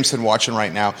 Neil Williamson watching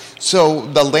right now. So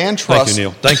the land trust... Thank you,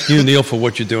 Neil. Thank you, Neil, for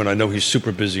what you're doing. I know he's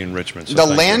super busy in Richmond. So the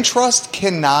land trust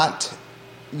cannot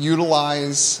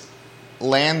utilize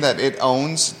land that it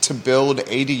owns to build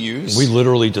ADUs? We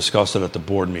literally discussed it at the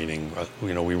board meeting.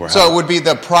 So it would be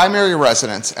the primary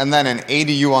residence and then an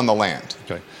ADU on the land.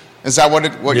 Okay. Is that what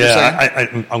you're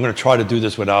saying? I'm going to try to do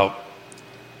this without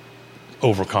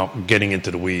getting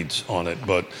into the weeds on it,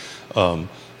 but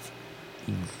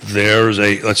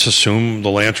let's assume the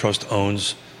land trust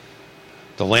owns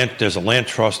the land. There's a land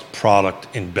trust product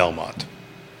in Belmont,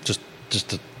 just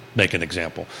to make an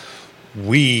example.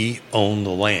 We own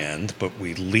the land, but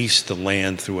we lease the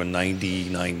land through a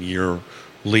 99-year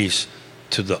lease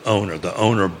to the owner. The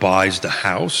owner buys the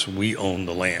house. We own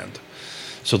the land.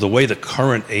 So the way the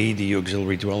current ADU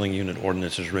auxiliary dwelling unit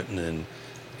ordinance is written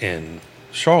in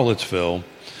Charlottesville,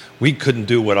 we couldn't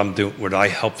do what I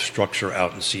helped structure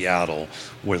out in Seattle,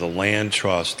 where the land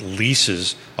trust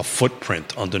leases a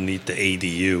footprint underneath the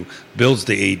ADU, builds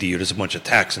the ADU. There's a bunch of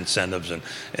tax incentives and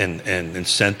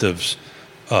incentives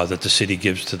that the city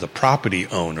gives to the property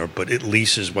owner, but it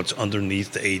leases what's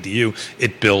underneath the ADU.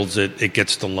 It builds it, it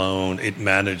gets the loan, it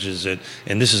manages it,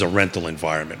 and this is a rental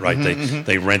environment, right?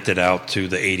 They rent it out to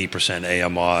the 80%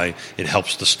 AMI. It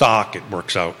helps the stock. It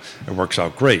works out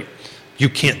great. You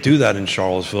can't do that in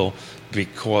Charlottesville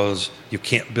because you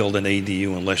can't build an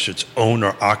ADU unless it's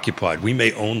owner occupied. We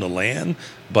may own the land,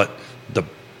 but the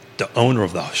owner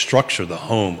of the structure, the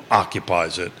home,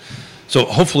 occupies it. So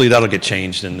hopefully that'll get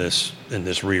changed in this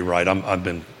rewrite. I've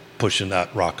been pushing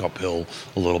that rock uphill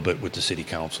a little bit with the city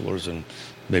councilors, and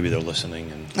maybe they're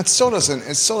listening. And it still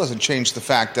doesn't change the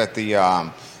fact that the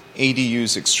ADU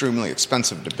is extremely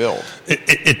expensive to build.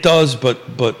 It does, but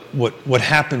what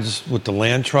happens with the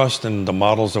land trust and the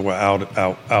models that were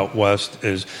out west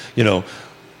is,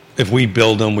 if we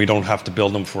build them, we don't have to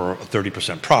build them for a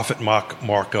 30% profit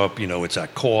markup. It's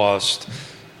at cost.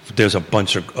 There's a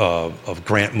bunch of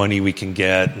grant money we can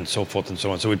get, and so forth and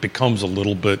so on. So it becomes a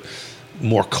little bit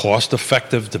more cost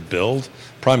effective to build.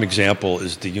 Prime example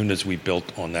is the units we built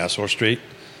on Nassau Street.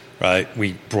 Right,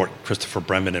 we brought Christopher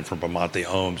Bremen in from Bramante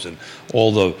Homes, and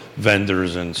all the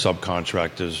vendors and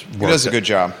subcontractors does a good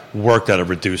job. Worked at a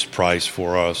reduced price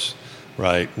for us.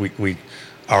 Right,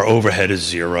 our overhead is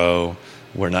zero.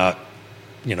 We're not,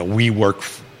 we work,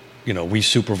 we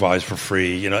supervise for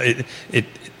free.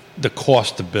 The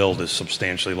cost to build is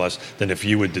substantially less than if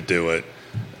you were to do it,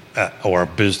 or a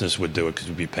business would do it, because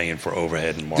we'd be paying for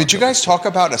overhead and markup. Did you guys talk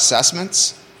about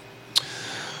assessments?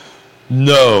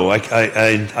 No,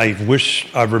 I wish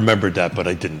I remembered that, but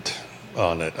I didn't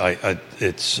on it.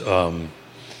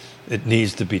 It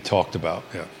needs to be talked about.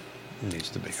 Yeah, it needs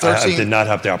to be. I did not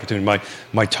have the opportunity.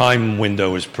 My time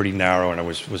window is pretty narrow, and I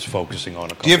was focusing on a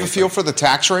couple. Do you have a feel for the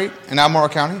tax rate in Albemarle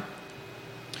County?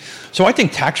 So I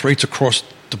think tax rates across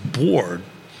the board.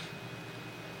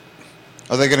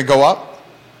 Are they going to go up?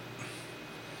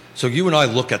 So you and I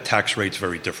look at tax rates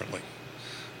very differently.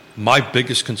 My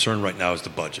biggest concern right now is the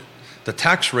budget. The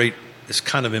tax rate is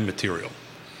kind of immaterial.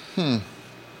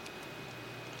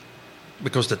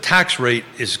 Because the tax rate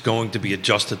is going to be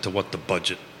adjusted to what the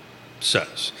budget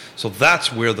says. So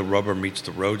that's where the rubber meets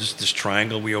the road. It's this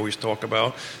triangle we always talk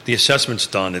about. The assessment's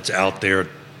done. It's out there.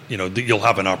 You'll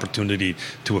have an opportunity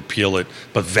to appeal it.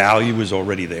 But value is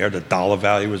already there. The dollar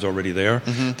value is already there.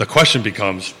 Mm-hmm. The question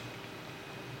becomes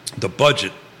the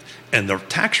budget, and the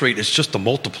tax rate is just a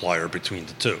multiplier between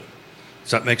the two. Does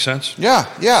that make sense? Yeah.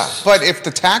 But if the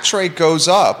tax rate goes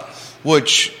up,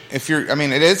 which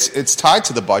it's tied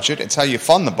to the budget. It's how you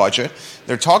fund the budget.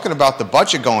 They're talking about the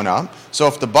budget going up. So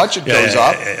if the budget goes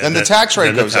up, then the tax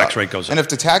rate goes up. And if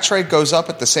the tax rate goes up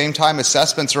at the same time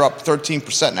assessments are up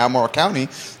 13% in Albemarle County,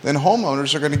 then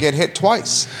homeowners are going to get hit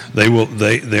twice. They will.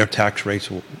 Their tax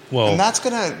rates will. Well, and that's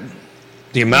going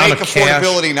to make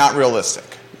affordability not realistic.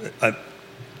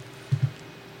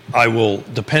 I will,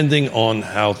 depending on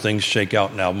how things shake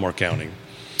out in Albemarle County,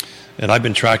 and I've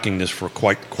been tracking this for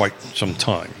quite some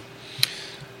time.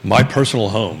 My personal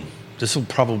home, this will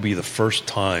probably be the first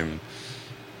time,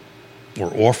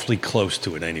 we're awfully close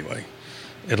to it anyway.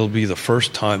 It'll be the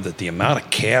first time that the amount of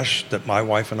cash that my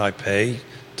wife and I pay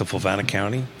to Fluvanna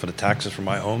County for the taxes for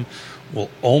my home will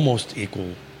almost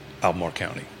equal Albemarle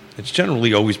County. It's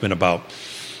generally always been about,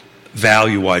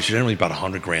 value-wise, generally about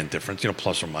 $100,000 difference,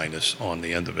 plus or minus on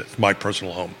the end of it. My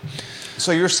personal home.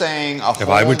 So you're saying if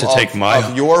I were to take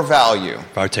your value.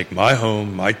 If I take my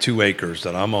home, my 2 acres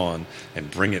that I'm on, and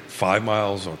bring it 5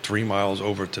 miles or 3 miles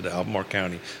over to the Albemarle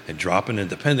County and drop it in,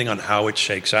 depending on how it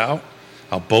shakes out,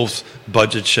 how both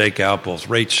budgets shake out, both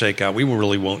rates shake out, we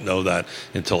really won't know that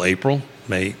until April,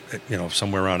 May,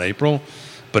 somewhere around April.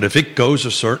 But if it goes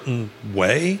a certain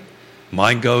way,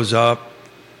 mine goes up,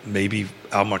 maybe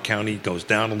Albemarle County goes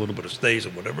down a little bit or stays or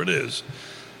whatever it is,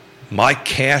 my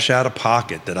cash out of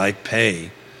pocket that I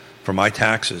pay for my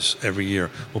taxes every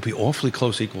year will be awfully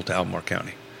close equal to Albemarle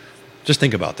County. Just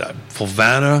think about that.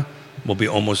 Fluvanna will be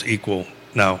almost equal.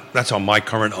 Now, that's on my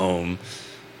current home,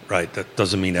 right? That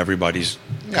doesn't mean everybody's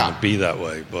going to be that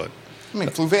way. But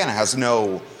Fluvanna has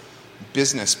no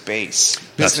business tax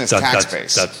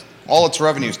base. All its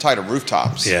revenue is tied to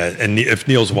rooftops. Yeah, and if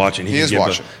Neil's watching,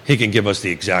 he can give us the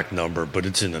exact number, but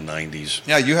it's in the 90s.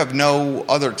 Yeah, you have no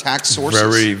other tax sources?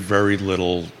 Very, very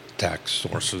little tax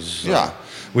sources. Yeah.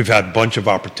 We've had a bunch of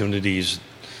opportunities,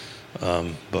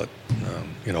 but.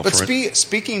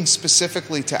 Speaking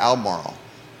specifically to Albemarle,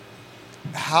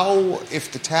 how,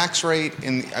 if the tax rate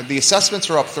the assessments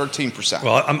are up 13%?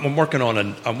 Well, I'm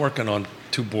working on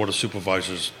 2 board of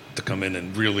supervisors to come in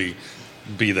and really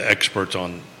be the experts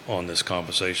on this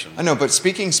conversation. I know, but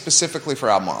speaking specifically for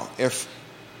Albemarle, if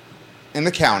in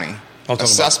the county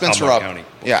assessments are up,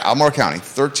 Albemarle County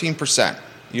 13%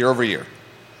 year over year,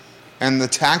 and the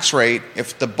tax rate,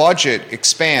 if the budget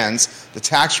expands, the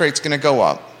tax rate's going to go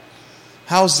up.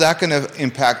 How's that going to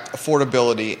impact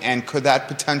affordability, and could that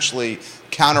potentially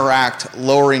counteract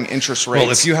lowering interest rates?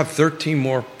 Well, if you have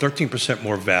 13%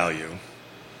 more value,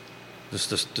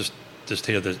 Just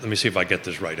hear this. Let me see if I get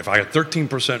this right. If I got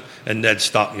 13%,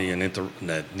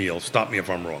 and Neil, stop me if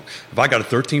I'm wrong. If I got a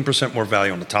 13% more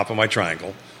value on the top of my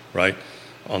triangle, right,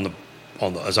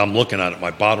 as I'm looking at it,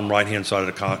 my bottom right-hand side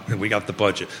of the and we got the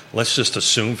budget. Let's just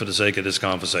assume, for the sake of this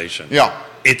conversation,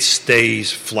 it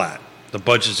stays flat. The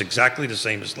budget's exactly the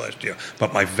same as last year,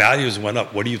 but my values went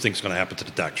up. What do you think is going to happen to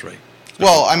the tax rate?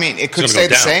 Well, I mean, it could stay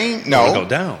the same. No, it'll go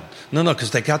down. No,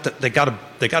 because they got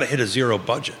to hit a zero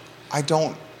budget. I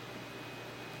don't.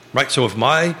 Right. So if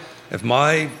my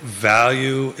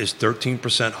value is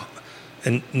 13%,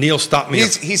 and Neil stopped me.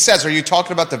 He says, are you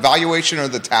talking about the valuation or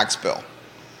the tax bill?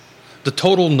 The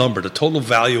total number, the total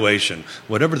valuation,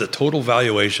 whatever the total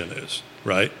valuation is,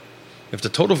 right? If the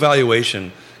total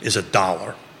valuation is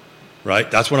 $1,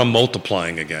 right? That's what I'm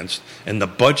multiplying against, and the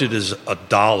budget is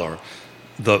 $1.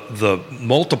 The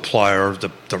multiplier,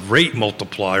 the rate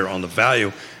multiplier on the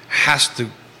value has to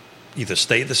either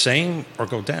stay the same or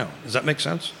go down. Does that make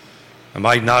sense? Am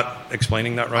I not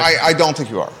explaining that right? I don't think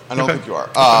you are. I don't think you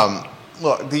are.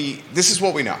 Look, this is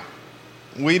what we know.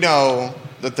 We know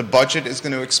that the budget is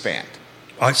going to expand.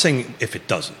 I'm saying if it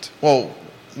doesn't. Well,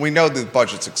 we know the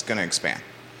budget's going to expand.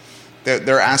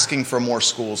 They're asking for more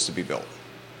schools to be built.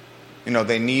 You know,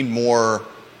 they need more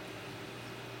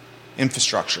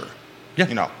infrastructure. Yeah.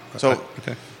 You know,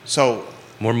 so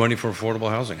more money for affordable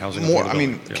housing. More. I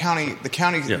mean,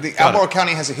 the Albemarle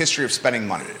County has a history of spending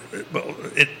money.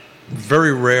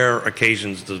 Very rare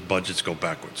occasions the budgets go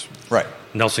backwards. Right.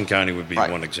 Nelson County would be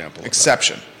one example.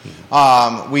 Exception.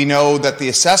 Mm-hmm. We know that the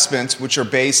assessments, which are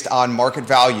based on market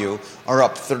value, are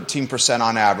up 13%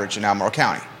 on average in Albemarle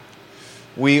County.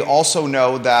 We also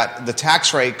know that the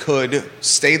tax rate could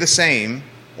stay the same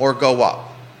or go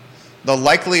up. The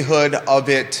likelihood of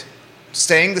it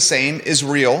staying the same is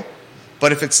real,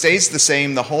 but if it stays the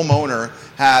same, the homeowner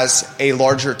has a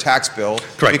larger tax bill.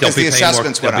 Correct. Because the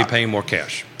assessments went up. They'll be paying more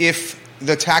cash. If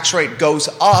the tax rate goes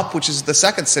up, which is the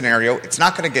second scenario, it's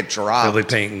not going to get dropped. They'll be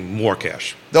paying more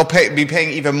cash. They'll be paying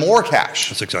even more cash.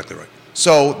 That's exactly right.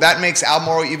 So that makes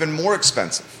Albemarle even more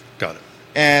expensive. Got it.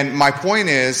 And my point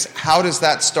is, how does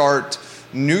that start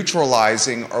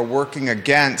neutralizing or working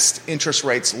against interest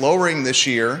rates lowering this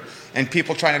year and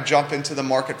people trying to jump into the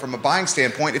market from a buying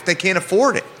standpoint if they can't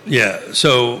afford it? Yeah,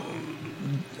 so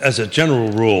as a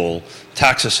general rule,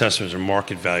 tax assessments and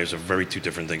market values are very two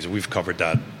different things. We've covered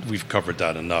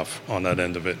that enough on that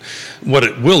end of it. What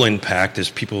it will impact is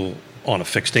people on a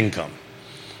fixed income,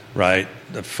 right?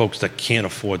 The folks that can't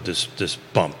afford this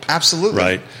bump. Absolutely.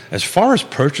 Right? As far as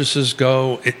purchases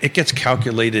go, it gets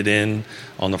calculated in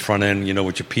on the front end, you know,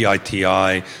 with your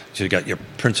PITI. So you got your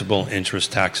principal,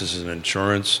 interest, taxes, and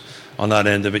insurance on that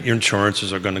end of it. Your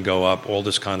insurances are going to go up, all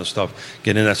this kind of stuff.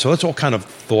 Get in that. So that's all kind of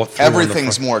thought through.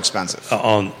 Everything's more expensive.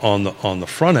 On the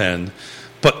front end.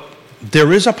 But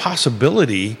there is a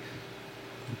possibility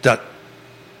that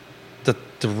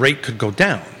the rate could go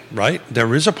down. Right?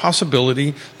 There is a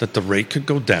possibility that the rate could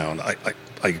go down. I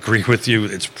agree with you.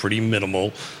 It's pretty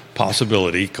minimal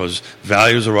possibility because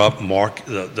values are up,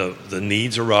 the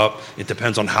needs are up. It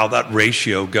depends on how that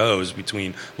ratio goes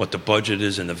between what the budget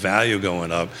is and the value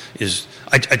going up.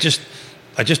 I just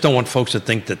don't want folks to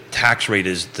think that tax rate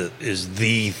is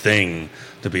the thing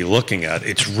to be looking at.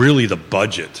 It's really the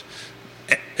budget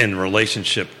in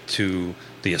relationship to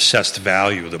the assessed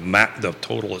value, the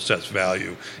total assessed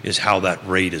value is how that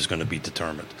rate is going to be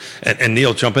determined. And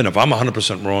Neil, jump in. If I'm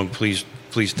 100% wrong,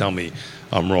 please tell me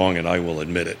I'm wrong and I will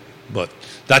admit it. But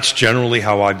that's generally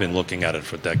how I've been looking at it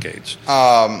for decades.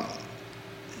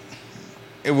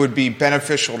 It would be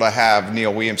beneficial to have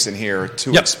Neil Williamson here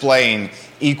to explain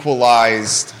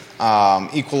equalized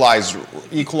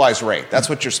rate. That's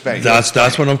what you're spending. That's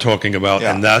what I'm talking about,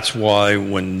 and that's why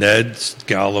when Ned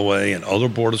Galloway and other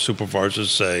Board of Supervisors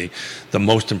say the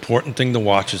most important thing to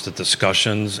watch is the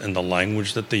discussions and the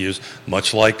language that they use,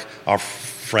 much like our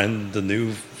friend, the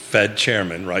new Fed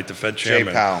chairman, right? The Fed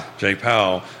chairman, Jay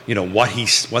Powell. You know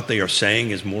what they are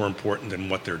saying is more important than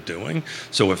what they're doing.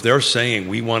 So if they're saying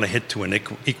we want to hit to an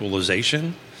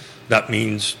equalization, that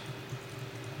means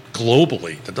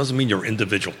globally. That doesn't mean your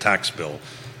individual tax bill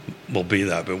will be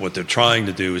that, but what they're trying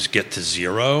to do is get to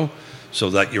zero so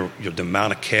that the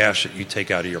amount of cash that you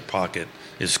take out of your pocket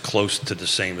is close to the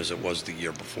same as it was the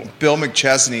year before. Bill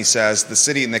McChesney says the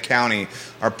city and the county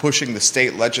are pushing the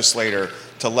state legislator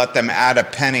to let them add a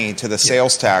penny to the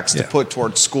sales tax to put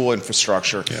towards school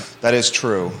infrastructure. Yeah. That is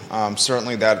true.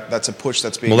 Certainly that's a push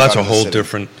that's being done. Well, that's a whole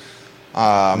different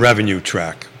revenue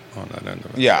track on that end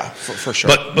of it. Yeah, for sure.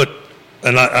 But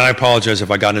and I apologize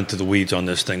if I got into the weeds on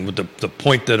this thing, but the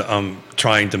point that I'm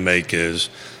trying to make is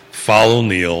follow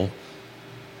Neil,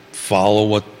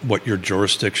 follow what your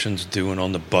jurisdiction's doing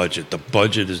on the budget. The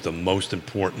budget is the most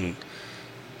important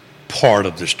part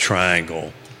of this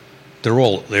triangle. They're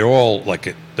all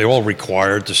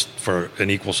required for an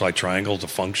equal side triangle to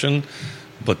function,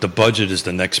 but the budget is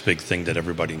the next big thing that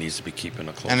everybody needs to be keeping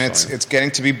a close eye on. And it's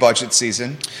getting to be budget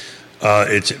season.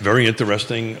 It's very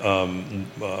interesting.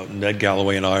 Ned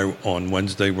Galloway and I on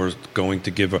Wednesday were going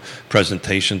to give a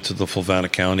presentation to the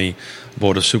Fluvanna County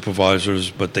Board of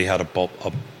Supervisors, but they had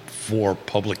 4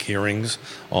 public hearings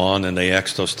on, and they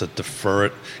asked us to defer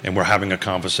it, and we're having a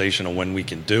conversation on when we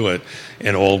can do it.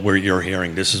 And you're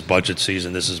hearing, this is budget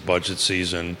season.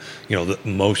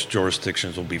 Most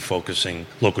jurisdictions will be focusing,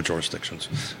 local jurisdictions,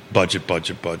 budget.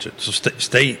 So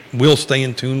we'll stay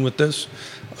in tune with this,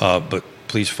 but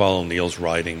please follow Neil's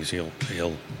writings. He'll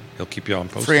keep you on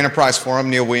post. Free Enterprise Forum,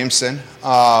 Neil Williamson.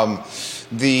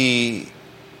 The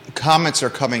comments are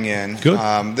coming in.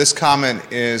 Good. This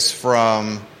comment is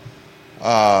from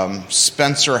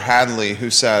Spencer Hadley, who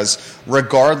says,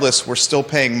 regardless, we're still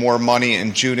paying more money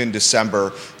in June and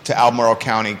December to Albemarle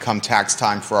County come tax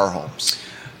time for our homes.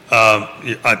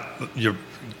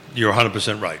 You're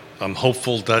 100% right. I'm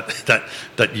hopeful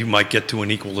that you might get to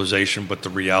an equalization, but the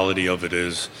reality of it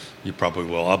is you probably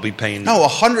will. I'll be paying. No,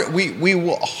 100. We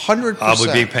will 100%.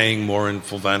 I'll be paying more in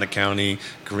Fluvanna County,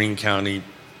 Greene County,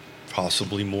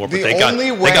 possibly more. But the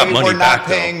only way we're not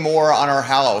paying more on our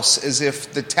house is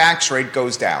if the tax rate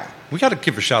goes down. We got to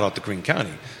give a shout out to Greene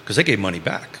County because they gave money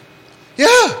back.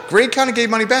 Yeah, Greene County gave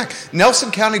money back.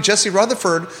 Nelson County, Jesse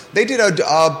Rutherford, they did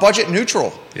a budget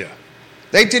neutral. Yeah.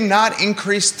 They did not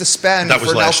increase the spend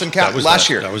for Nelson County last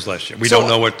year. That was last year. We don't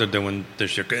know what they're doing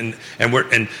this year.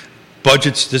 And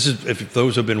budgets. This is, if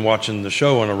those have been watching the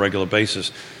show on a regular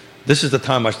basis, this is the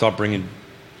time I start bringing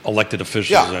elected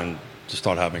officials in to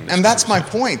start having this. And that's my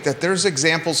point, that there's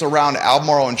examples around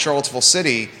Albemarle and Charlottesville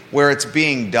City where it's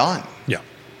being done. Yeah.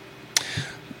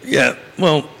 Yeah.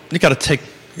 Well, you got to take.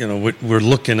 We're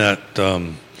looking at.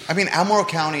 Albemarle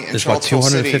County and there's Charlottesville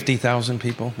City. 250,000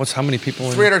 people. How many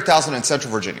people? 300,000 in Central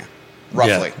Virginia,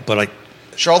 roughly. Yeah, but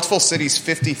Charlottesville City's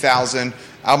 50,000.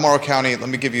 Albemarle County, let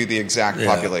me give you the exact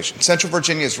population. Central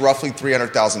Virginia is roughly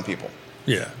 300,000 people.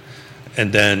 Yeah.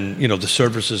 And then, the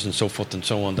services and so forth and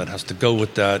so on that has to go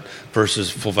with that versus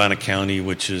Fluvanna County,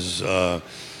 which is,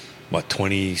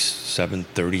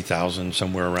 30,000,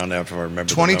 somewhere around there, if I remember.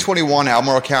 2021,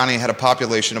 Albemarle County had a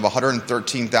population of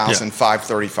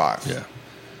 113,535. Yeah.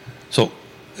 So,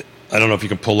 I don't know if you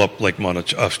can pull up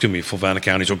Fluvanna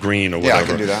Counties or Greene or whatever. Yeah, I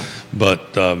can do that.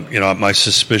 But, my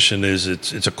suspicion is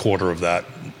it's a quarter of that,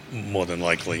 more than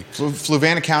likely.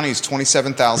 Fluvanna County is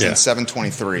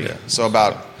 27,723. Yeah. So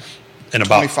about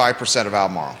 25% of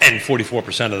Albemarle. And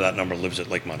 44% of that number lives at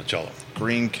Lake Monticello.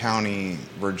 Greene County,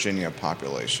 Virginia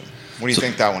population. What do you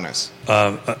think that one is?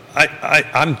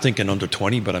 I'm thinking under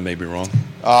 20, but I may be wrong.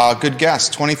 Good guess.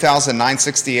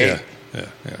 20,968. Yeah.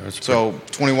 So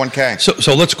 21K.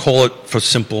 So let's call it, for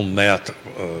simple math,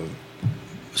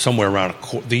 somewhere around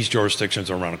these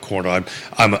jurisdictions are around a quarter.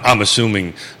 I'm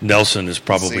assuming Nelson is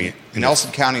probably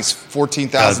Nelson County's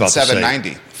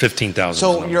 14,790. 15,000.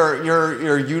 So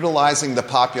you're utilizing the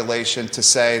population to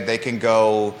say they can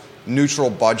go neutral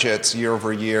budgets year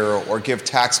over year or give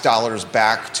tax dollars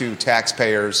back to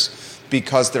taxpayers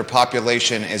because their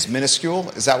population is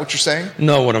minuscule. Is that what you're saying?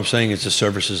 No, what I'm saying is the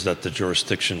services that the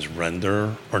jurisdictions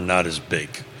render are not as big,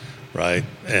 right?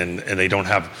 And they don't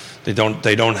have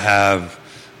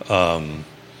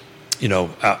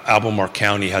Albemarle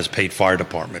County has paid fire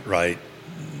department, right?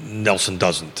 Nelson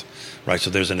doesn't, right? So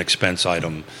there's an expense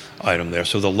item there.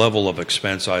 So the level of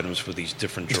expense items for these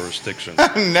different jurisdictions.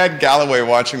 Ned Galloway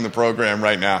watching the program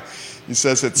right now. He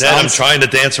says it sounds... Ned, I'm trying to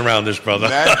dance around this, brother.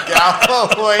 Ned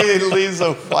Galloway leaves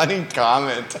a funny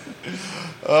comment.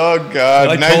 Oh,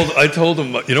 God. I told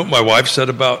him, what my wife said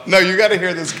about... No, you got to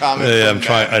hear this comment. Yeah, I'm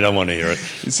trying. I don't want to hear it.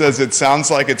 He says, it sounds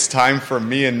like it's time for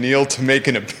me and Neil to make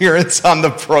an appearance on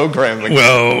the program again.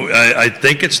 Well, I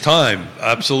think it's time.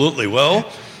 Absolutely.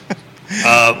 Well,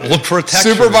 look for a text.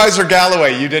 Supervisor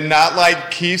Galloway, you did not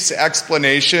like Keith's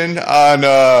explanation on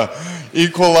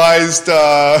equalized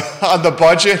on the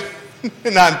budget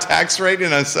and on tax rate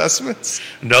and assessments?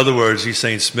 In other words, he's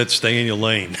saying, Smith, stay in your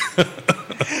lane.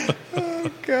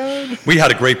 God. We had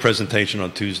a great presentation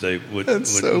on Tuesday with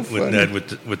Ned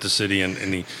with the city, and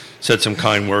he said some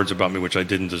kind words about me, which I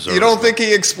didn't deserve. You don't think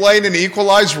he explained an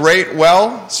equalized rate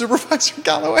well, Supervisor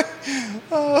Galloway?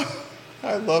 Oh,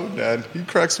 I love Ned. He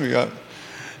cracks me up.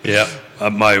 Yeah,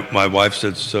 my wife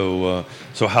said, so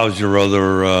how's your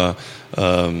other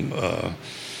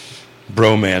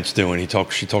bromance doing?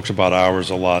 She talks about ours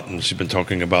a lot, and she's been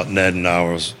talking about Ned and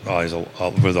ours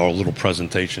with our little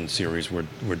presentation series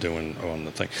we're doing on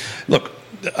the thing. Look,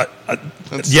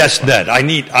 yes, so Ned.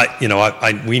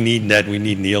 We need Ned. We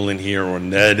need Neil in here, or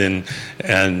Ned and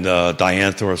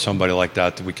Diantha, or somebody like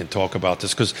that we can talk about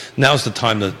this, because now's the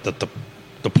time that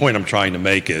the point I'm trying to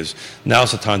make is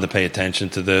now's the time to pay attention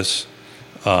to this.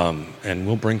 And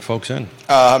we'll bring folks in.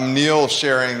 Neil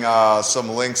sharing some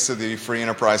links to the Free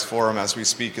Enterprise Forum as we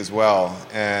speak as well.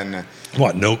 And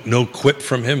what? No quip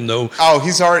from him. No. Oh,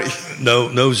 he's already. No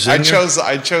zinger?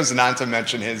 I chose not to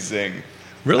mention his zing.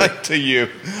 Really? To you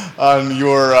on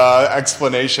your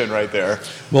explanation right there.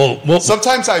 Well,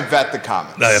 sometimes I vet the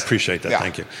comments. I appreciate that. Yeah.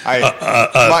 Thank you.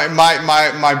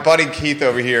 My buddy Keith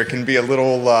over here can be a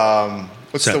little.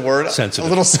 What's the word? Sensitive. A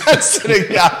little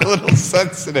sensitive. Yeah, a little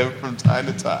sensitive from time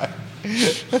to time.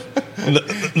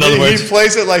 In other words, he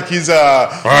plays it like he's a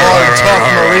tough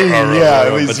Marine. Yeah,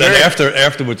 but then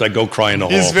afterwards, I go cry in the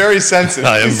hall. He's very sensitive.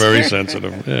 I am very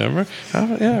sensitive. Yeah,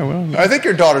 well. I think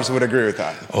your daughters would agree with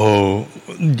that. Oh,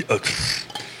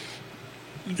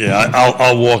 yeah.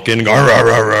 I'll walk in and go, rah,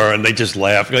 rah, rah, and they just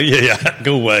laugh. Go, yeah,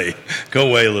 go away,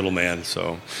 little man.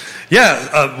 So.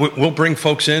 Yeah, we'll bring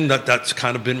folks in. That's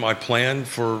kind of been my plan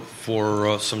for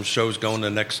some shows going the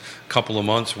next couple of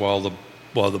months while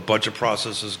the budget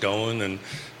process is going, and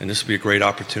this will be a great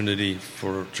opportunity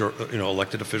for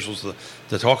elected officials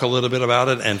to talk a little bit about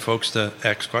it, and folks to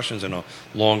ask questions in a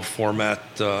long format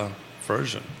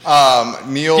version.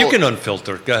 Neil, you can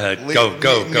unfilter. Go ahead.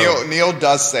 Go. Neil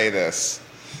does say this,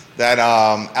 that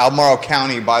Albemarle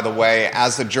County, by the way,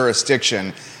 as a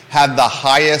jurisdiction, had the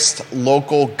highest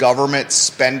local government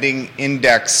spending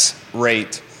index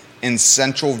rate in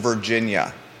Central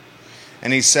Virginia.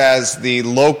 And he says the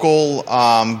local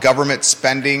government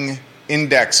spending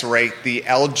index rate, the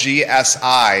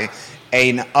LGSI,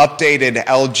 an updated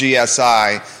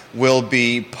LGSI, will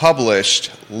be published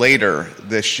later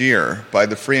this year by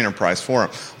the Free Enterprise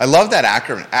Forum. I love that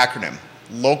acronym,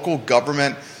 Local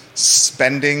Government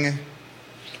Spending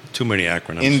Too many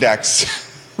acronyms. Index.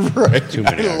 Right. Too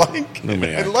many I like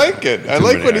it. I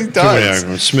like what he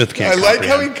does. Smith can't. I like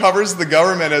how he covers the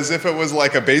government as if it was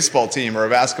like a baseball team or a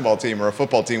basketball team or a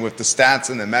football team with the stats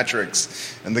and the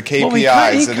metrics and the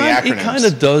KPIs and the acronyms. He kind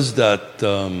of does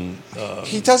that.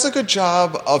 He does a good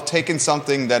job of taking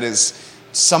something that is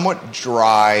somewhat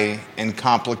dry and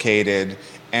complicated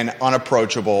and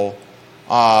unapproachable.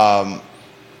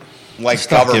 Like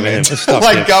government, and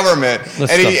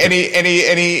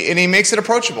he makes it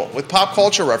approachable with pop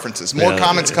culture references. More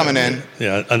comments coming in.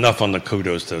 Yeah, enough on the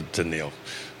kudos to Neil,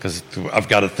 because I've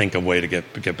got to think of a way to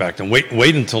get back to him.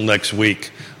 Wait until next week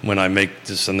when I make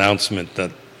this announcement that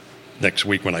next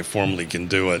week when I formally can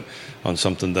do it on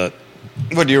something that.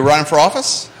 What, are you running for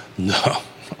office? No.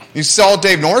 You saw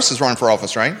Dave Norris is running for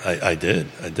office, right? I did.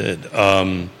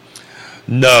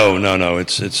 No.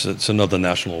 It's another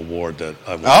national award that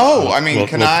I want.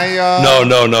 Can I?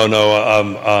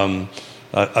 No.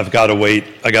 I've got to wait.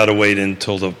 I got to wait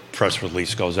until the press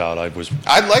release goes out. I'd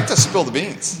like to spill the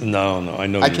beans. No. I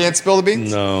know. I can't spill the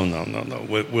beans. No.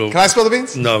 Can I spill the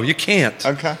beans? No, you can't.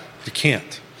 Okay. You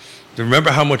can't.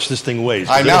 Remember how much this thing weighs.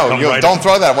 I know. Don't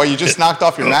throw that. Well, you just knocked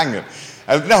off your magnet.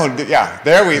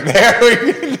 There we.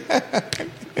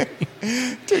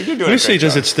 Dude, you're doing. Let me see.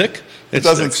 Does it stick? It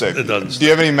doesn't stick. It doesn't stick. Do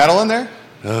you have any metal in there?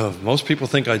 Most people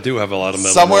think I do have a lot of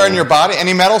metal. Somewhere in your body?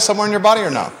 Any metal somewhere in your body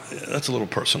or no? Yeah, that's a little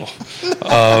personal.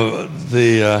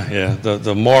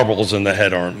 The marbles in the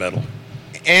head aren't metal.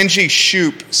 Angie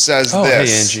Shoup says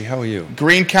this. Hey, Angie, how are you?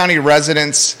 Greene County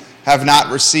residents have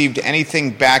not received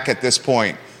anything back at this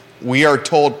point. We are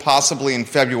told possibly in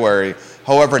February.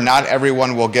 However, not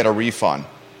everyone will get a refund.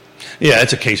 Yeah,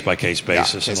 it's a case-by-case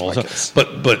basis and all that.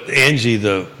 But Angie,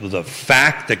 the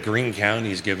fact that Greene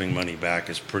County is giving money back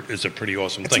is a pretty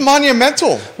awesome thing. It's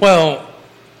monumental. Well,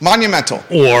 monumental.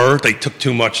 Or they took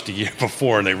too much the year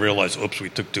before and they realized, oops, we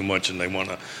took too much, and they want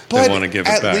to give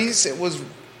it back. At least it was.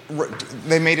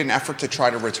 They made an effort to try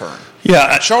to return.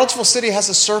 Yeah, Charlottesville City has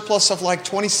a surplus of like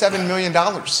 $27 million.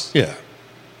 Yeah.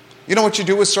 You know what you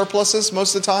do with surpluses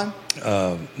most of the time?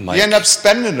 You end up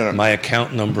spending them. My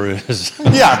account number is...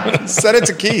 Yeah, send it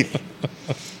to Keith.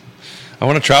 I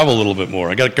want to travel a little bit more.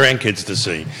 I got grandkids to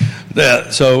see. Yeah,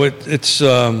 so it's...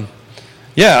 I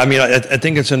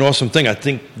think it's an awesome thing. I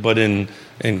think, but in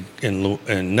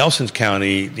Nelson's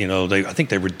County, I think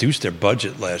they reduced their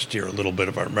budget last year a little bit,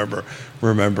 if I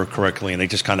remember correctly, and they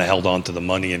just kind of held on to the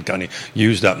money and kind of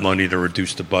used that money to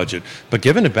reduce the budget. But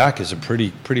giving it back is a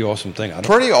pretty awesome thing.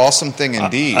 Pretty awesome thing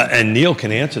indeed. And Neil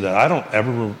can answer that. I don't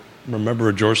ever remember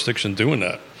a jurisdiction doing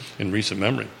that in recent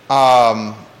memory.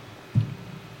 I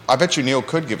I bet you Neil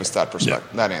could give us that perspective,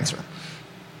 that answer.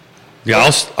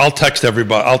 Yeah, I'll text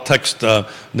everybody. I'll text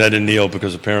Ned and Neil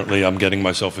because apparently I'm getting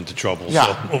myself into trouble.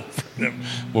 Yeah. So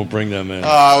we'll bring them in.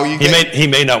 He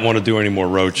may not want to do any more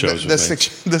road shows with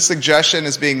me. The suggestion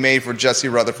is being made for Jesse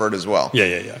Rutherford as well.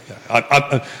 Yeah.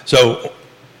 So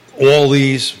all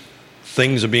these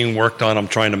things are being worked on. I'm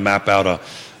trying to map out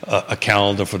a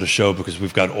calendar for the show because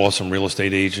we've got awesome real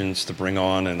estate agents to bring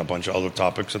on and a bunch of other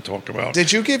topics to talk about.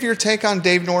 Did you give your take on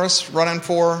Dave Norris running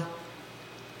for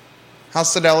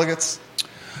House of Delegates?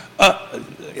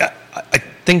 Yeah, I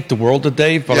think the world of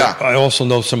Dave, but yeah. I also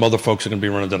know some other folks are going to be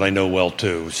running that I know well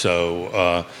too.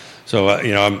 So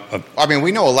I mean,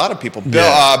 we know a lot of people.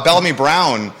 Bellamy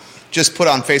Brown just put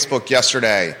on Facebook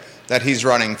yesterday that he's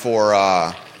running for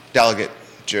delegate,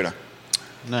 Judah.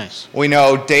 Nice. We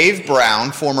know Dave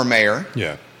Brown, former mayor.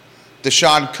 Yeah.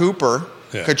 Deshaun Cooper,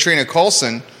 Katrina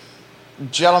Colson.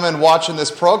 Gentlemen watching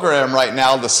this program right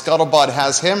now, the scuttlebutt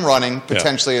has him running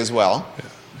potentially as well. Yeah.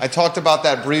 I talked about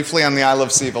that briefly on the I Love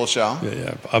CVille show.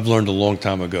 Yeah. I've learned a long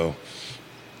time ago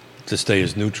to stay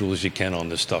as neutral as you can on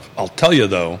this stuff. I'll tell you,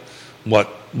 though, what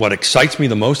excites me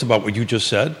the most about what you just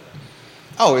said.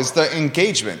 Oh, is the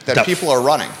engagement that people are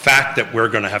running. The fact that we're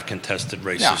going to have contested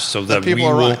races so that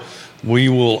we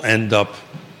will end up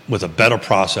with a better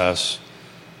process,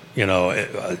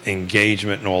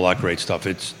 engagement and all that great stuff.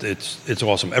 It's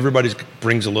awesome. Everybody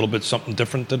brings a little bit something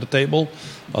different to the table.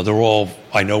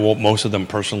 I know most of them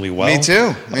personally well. Me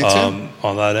too.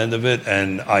 On that end of it,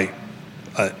 and I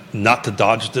not to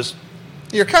dodge this.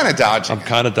 You're kind of dodging. I'm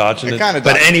kind of dodging it.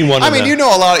 But anyone. You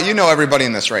know a lot. You know everybody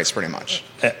in this race pretty much.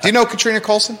 Do you know Katrina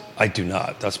Colson? I do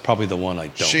not. That's probably the one I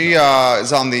don't. She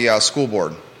is on the school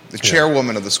board, the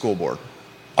chairwoman of the school board.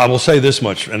 I will say this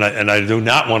much, and I do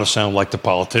not want to sound like the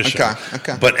politician.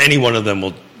 Okay. But any one of them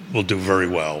will do very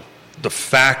well. The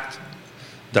fact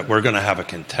that we're going to have a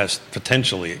contest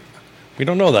potentially, we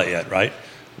don't know that yet, right?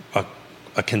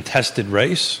 A contested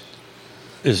race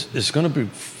is going to be.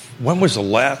 When was the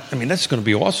last? That's going to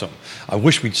be awesome. I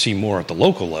wish we'd see more at the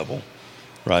local level,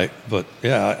 right? But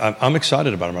yeah, I'm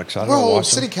excited about it. I'm excited about watching.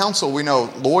 City Council, we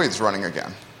know Lloyd's running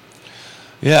again.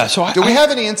 Yeah. So do we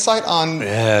have any insight on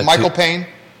Michael Payne?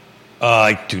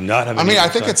 I do not have. I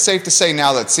think it's safe to say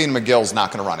now that Sina McGill's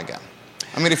not going to run again.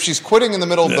 If she's quitting in the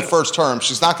middle of the first term,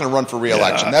 she's not going to run for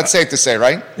re-election. That's safe to say,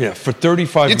 right? Yeah, for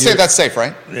 35 years. You'd say that's safe,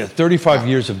 right? Yeah, 35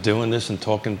 years of doing this and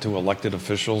talking to elected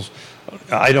officials,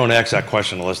 I don't ask that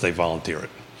question unless they volunteer it.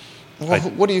 Well,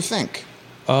 what do you think?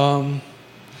 Lloyd,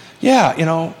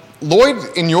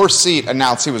 in your seat,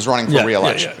 announced he was running for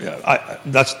re-election. Yeah.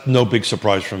 That's no big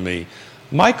surprise from me.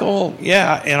 Michael,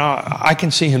 I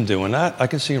can see him doing that. I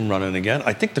can see him running again.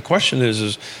 I think the question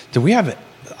is do we have it?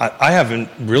 I haven't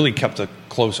really kept a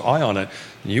close eye on it.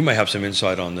 You may have some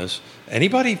insight on this.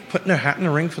 Anybody putting their hat in the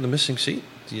ring for the missing seat?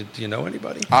 Do you know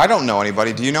anybody? I don't know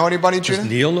anybody. Do you know anybody, Judah? Does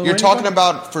Neil know You're anybody? talking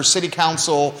about for city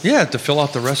council. Yeah, to fill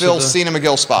out the rest of the... Fill Sina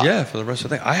McGill spot. Yeah, for the rest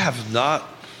of the thing. I have not...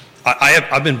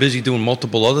 I've been busy doing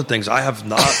multiple other things. I have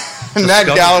not... Ned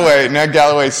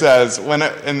Galloway says,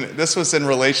 and this was in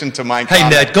relation to my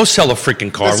comment. Hey, Ned, go sell a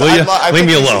freaking car, will you? Leave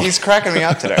me alone. He's cracking me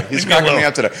up today.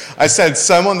 I said,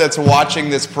 someone that's watching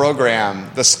this program,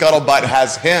 the scuttlebutt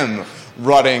has him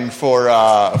running for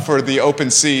the open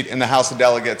seat in the House of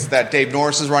Delegates that Dave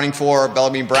Norris is running for,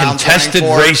 Bellamy Brown's Contested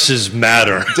running for. races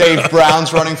matter. Dave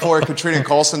Brown's running for, Katrina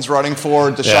Colson's running for,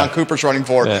 Deshaun Cooper's running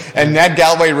for. Yeah. And Ned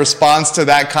Galloway responds to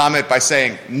that comment by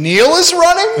saying, Neil is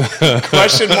running?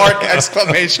 Question mark,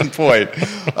 exclamation point.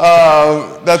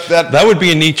 That would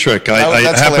be a neat trick. I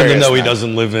happen to know he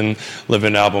doesn't live in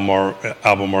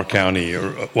Albemarle County.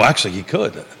 Well, actually, he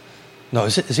could. No,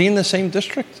 is he in the same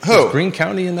district? Who? Is Greene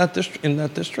County in that district?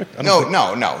 No.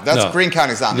 Greene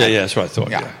County's not. Yeah, that's what I thought.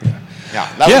 Yeah.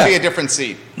 That would be a different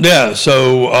seat. Yeah.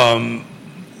 So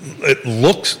it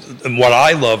looks. What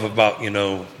I love about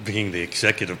being the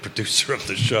executive producer of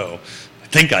the show, I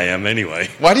think I am anyway.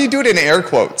 Why do you do it in air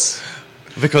quotes?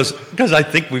 Because I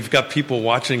think we've got people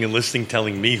watching and listening,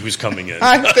 telling me who's coming in.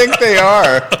 I think they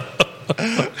are.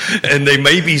 And they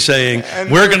may be saying,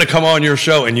 we're going to come on your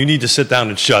show and you need to sit down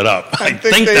and shut up. I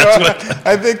think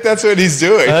that's what he's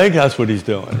doing. I think that's what he's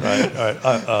doing, right?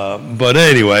 But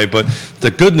anyway,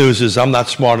 the good news is I'm not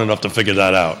smart enough to figure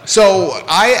that out. So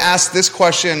I asked this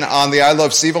question on the I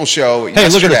Love CVille show yesterday. Hey,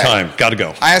 look at the time. Got to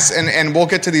go. I asked, and we'll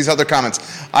get to these other comments.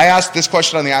 I asked this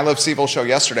question on the I Love CVille show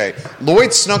yesterday.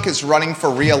 Lloyd Snook is running for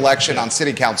re-election on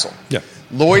city council. Yeah.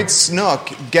 Lloyd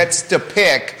Snook gets to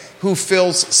pick who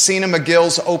fills Sina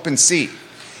McGill's open seat.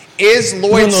 Is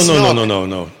Lloyd Snook...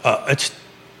 No.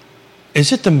 Is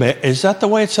that the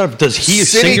way it's set up? Does he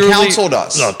City singularly... council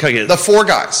does. Okay, the four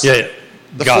guys. Yeah.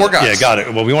 The four guys. Yeah, got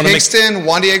it. Well, we want to Pinkston,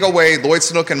 Juan Diego Wade, Lloyd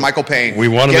Snook, and Michael Payne. We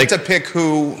want to pick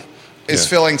who is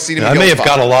filling Stephen McGill's I may have spot.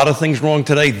 got a lot of things wrong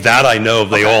today. That I know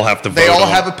they all have to vote. They all on.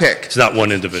 have a pick. It's not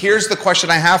one individual. Here's the question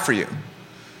I have for you.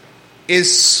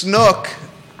 Is Snook,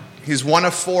 he's one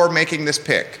of four making this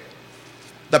pick,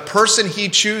 the person he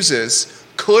chooses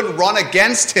could run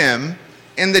against him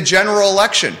in the general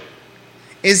election?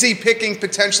 Is he picking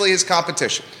potentially his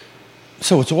competition?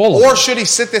 So it's all of them. Or should he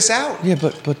sit this out? Yeah,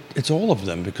 but it's all of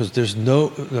them because there's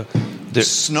no...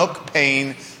 Snook,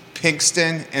 Payne,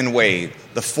 Pinkston, and Wade,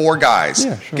 the four guys,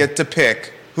 get to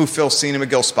pick who fills Stephen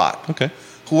McGill's spot. Okay.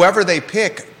 Whoever they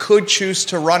pick could choose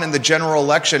to run in the general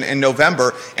election in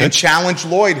November and challenge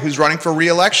Lloyd, who's running for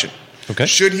re-election. Okay.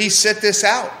 Should he sit this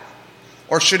out?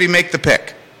 Or should he make the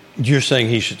pick? You're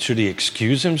saying should he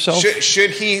excuse himself?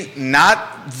 Should he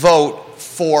not vote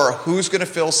for who's going to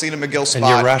fill Stephen McGill's spot?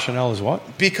 And your rationale is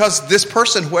what? Because this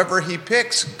person, whoever he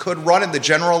picks, could run in the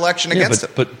general election against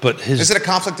him. But is it a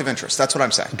conflict of interest? That's what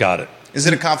I'm saying. Got it. Is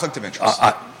it a conflict of interest?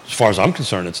 As far as I'm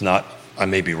concerned, it's not. I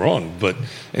may be wrong, but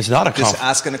it's not a conflict. Just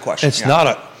asking a question. It's not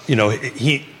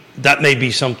a. That may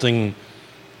be something.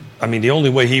 I mean, the only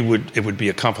way it would be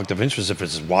a conflict of interest if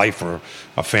it's his wife or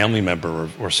a family member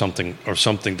or something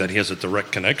that he has a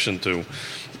direct connection to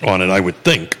on it. I would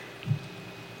think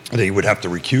that he would have to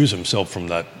recuse himself from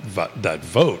that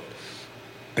vote.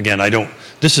 Again,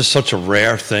 this is such a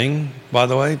rare thing, by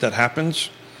the way, that happens.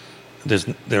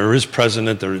 There is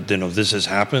precedent. This has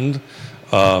happened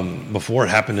before. It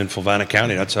happened in Fulvana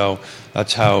County. That's how.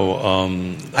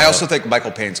 I also think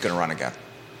Michael Payne's going to run again.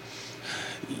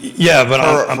 Yeah,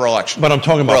 but for election. But I'm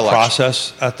talking about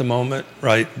process at the moment,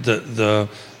 right?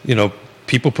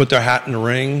 People put their hat in the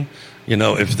ring.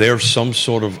 If there's some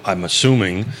sort of, I'm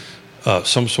assuming,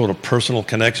 some sort of personal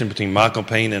connection between Michael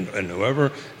Payne and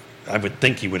whoever, I would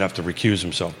think he would have to recuse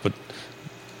himself. But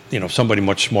somebody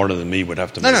much smarter than me would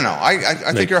have to. No.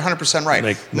 I think you're 100%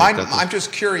 right. I'm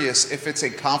just curious if it's a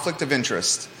conflict of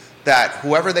interest that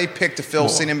whoever they pick to fill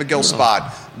Stephen McGill's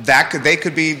spot, they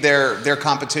could be their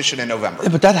competition in November. Yeah,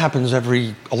 but that happens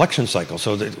every election cycle.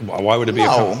 So why would it be?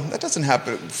 No, that doesn't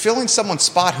happen. Filling someone's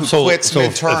spot who quits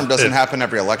midterm doesn't happen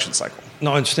every election cycle.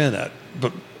 No, I understand that,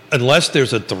 but unless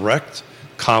there's a direct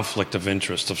conflict of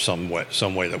interest of some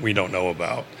way that we don't know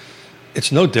about,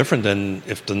 it's no different than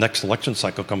if the next election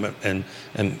cycle come and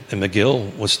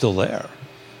McGill was still there,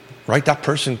 right? That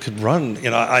person could run.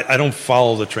 I don't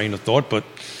follow the train of thought, but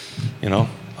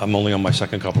I'm only on my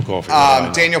second cup of coffee.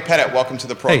 Daniel Pettit, welcome to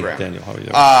the program. Hey, Daniel, how are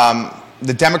you?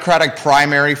 The Democratic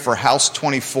primary for House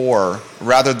 24,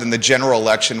 rather than the general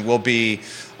election, will be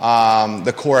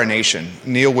the coronation.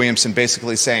 Neil Williamson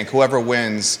basically saying whoever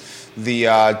wins the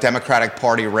Democratic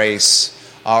Party race,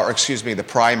 the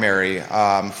primary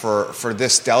for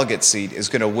this delegate seat is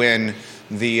going to win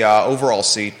the overall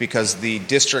seat because the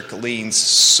district leans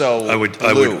so I would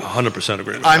 100%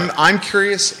 agree with that. I'm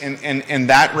curious in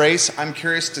that race. I'm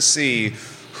curious to see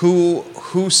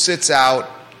who sits out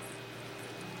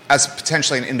as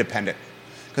potentially an independent,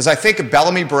 because I think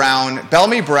Bellamy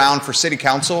Brown for city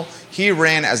council, he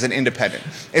ran as an independent.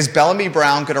 Is Bellamy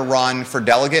Brown going to run for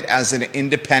delegate as an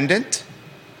independent?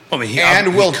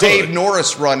 Will Dave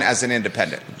Norris run as an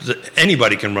independent?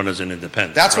 Anybody can run as an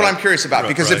independent. That's what I'm curious about,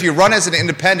 because if you run as an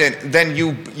independent, then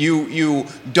you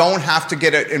don't have to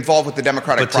get involved with the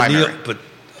Democratic primary. But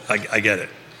I get it.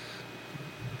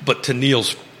 But to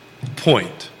Neil's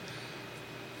point,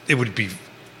 it would be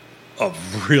a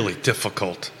really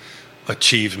difficult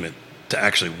achievement to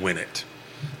actually win it,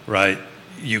 right?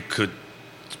 You could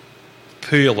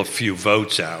peel a few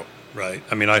votes out, right?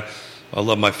 I mean, I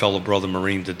love my fellow brother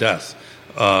Marine to death,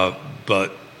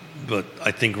 but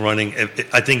I think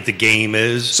I think the game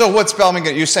is. So what's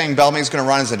Bellamy? You're saying Bellamy's going to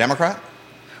run as a Democrat?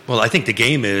 Well, I think the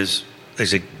game is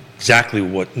exactly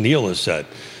what Neil has said.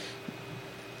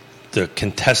 The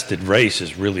contested race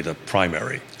is really the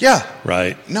primary. Yeah.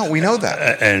 Right? No, we know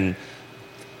that. And,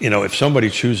 if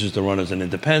somebody chooses to run as an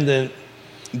independent.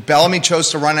 Bellamy chose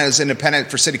to run as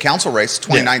independent for city council race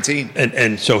 2019. Yeah.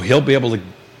 And so he'll be able to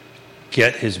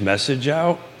get his message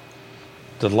out.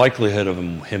 The likelihood of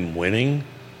him winning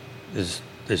is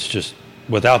just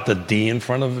without the D in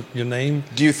front of your name.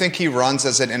 Do you think he runs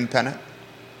as an independent?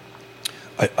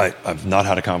 I've not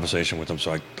had a conversation with him,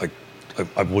 so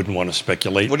I wouldn't want to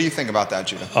speculate. What do you think about that,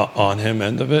 Judah? On him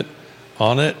end of it,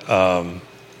 on it.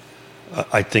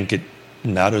 I think it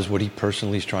matters what he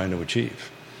personally is trying to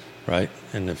achieve, right?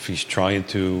 And if he's trying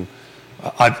to,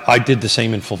 I did the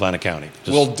same in Fulvana County.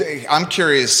 I'm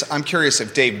curious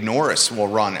if Dave Norris will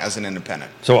run as an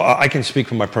independent. So I can speak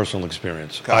from my personal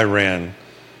experience. Okay. I ran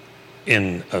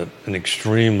in an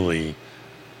extremely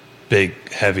big,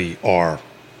 heavy R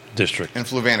district. In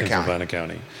Fluvanna County. Fluvanna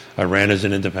County. I ran as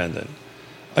an independent.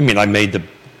 I mean, I made the,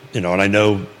 and I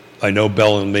know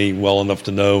Bellamy well enough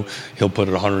to know he'll put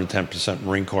a 110%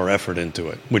 Marine Corps effort into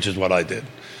it, which is what I did.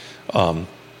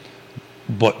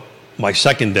 But my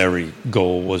secondary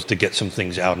goal was to get some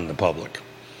things out in the public.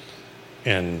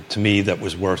 And to me, that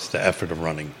was worth the effort of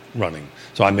running.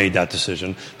 So I made that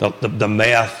decision. The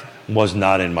math was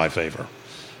not in my favor.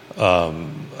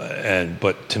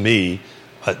 But to me,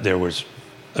 there was,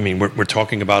 I mean, we're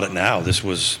talking about it now. This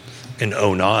was in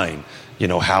 2009,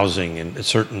 housing and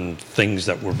certain things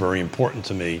that were very important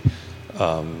to me.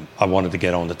 I wanted to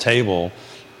get on the table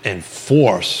and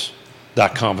force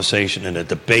that conversation and a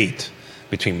debate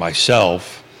between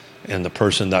myself and the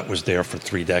person that was there for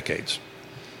 3 decades,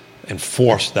 and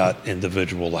force that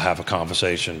individual to have a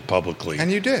conversation publicly.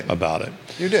 And you did. About it.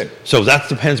 You did. So that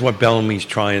depends what Bellamy's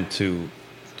trying to,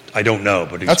 I don't know,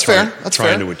 but he's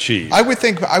trying to achieve. I would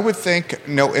think,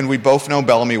 no, and we both know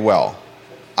Bellamy well.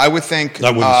 I would think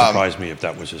that wouldn't surprise me if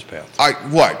that was his path.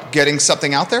 Getting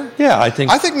something out there? Yeah, I think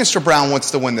Mr. Brown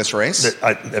wants to win this race.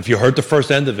 If you heard the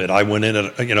first end of it, I went in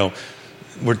at,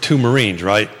 we're 2 Marines,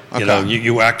 right? Okay.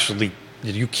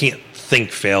 You can't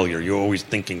think failure. You're always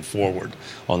thinking forward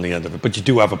on the end of it. But you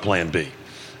do have a plan B,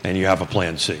 and you have a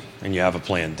plan C, and you have a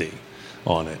plan D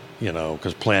on it,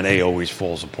 because plan A always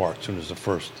falls apart as soon as the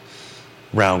first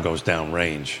round goes down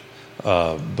range.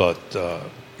 I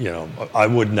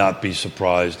would not be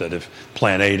surprised that if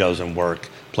plan A doesn't work,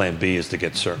 plan B is to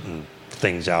get certain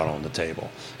things out on the table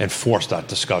and force that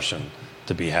discussion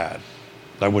to be had.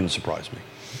 That wouldn't surprise me.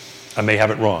 I may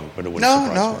have it wrong, but it wouldn't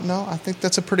surprise me. No. I think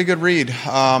that's a pretty good read.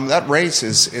 That race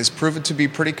is proven to be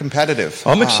pretty competitive.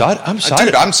 I'm excited.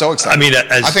 Dude, I'm so excited. I mean,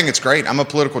 I think it's great. I'm a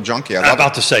political junkie. I'm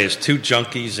about to say, it's 2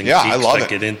 junkies and geeks that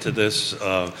get into this.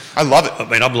 I love it. I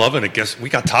mean, I'm loving it. Guess we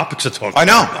got topics to talk about. I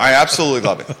know. I absolutely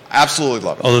love it. Absolutely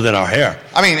love it. Other than our hair.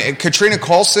 I mean, Katrina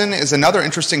Colson is another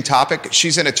interesting topic.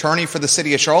 She's an attorney for the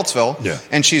city of Charlottesville. Yeah.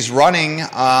 And she's running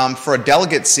for a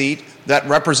delegate seat that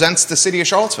represents the city of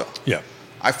Charlottesville. Yeah.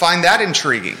 I find that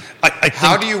intriguing. I think,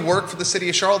 how do you work for the city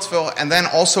of Charlottesville and then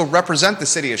also represent the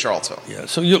city of Charlottesville? Yeah,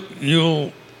 so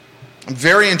you'll. I'm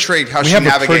very intrigued how she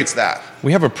navigates that.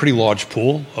 We have a pretty large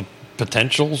pool of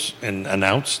potentials and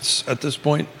announceds at this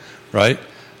point, right?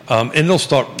 And they'll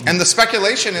start. And the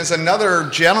speculation is another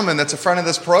gentleman that's a friend of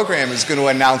this program is going to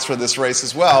announce for this race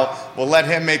as well. We'll let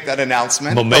him make that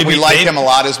announcement. But we like him a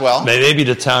lot as well. Maybe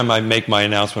the time I make my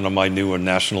announcement on my new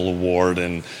national award,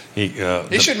 and he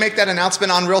should make that announcement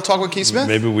on Real Talk with Keith Smith.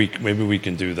 Maybe we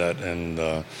can do that, and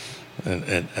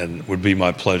it would be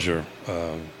my pleasure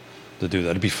to do that.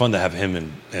 It'd be fun to have him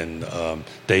and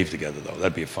Dave together, though.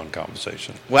 That'd be a fun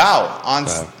conversation. Wow!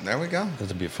 There we go.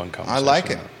 That'd be a fun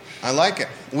conversation. I like it.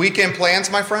 Weekend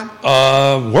plans, my friend?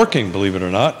 Working, believe it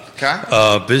or not.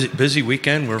 Okay. Busy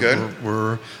weekend.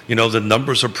 We're the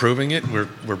numbers are proving it.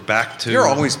 We're back to. You're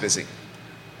always busy.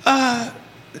 You're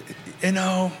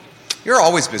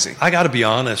always busy. I got to be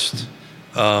honest.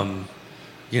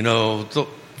 Pretty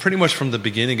much from the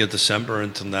beginning of December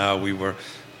until now, we're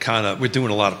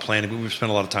doing a lot of planning. We've spent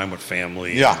a lot of time with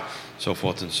family, and so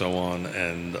forth and so on,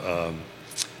 and.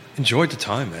 Enjoyed the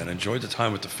time, man. Enjoyed the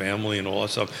time with the family and all that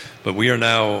stuff. But we are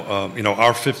now,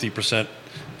 our 50%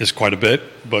 is quite a bit,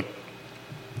 but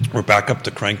we're back up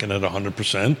to cranking at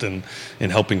 100%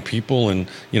 and helping people. And,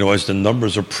 as the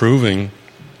numbers are proving,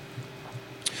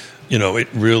 you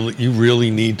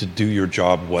really need to do your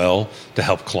job well to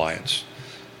help clients.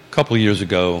 A couple of years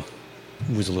ago,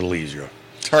 it was a little easier.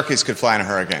 Turkeys could fly in a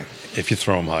hurricane. If you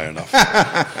throw them high enough.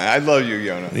 I love you,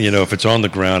 Yonna. If it's on the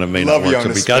ground, it may not work. Yonna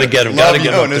So we got to get them. Love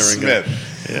Yonna Smith.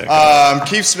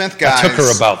 Keith Smith, guys. It took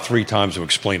her about 3 times to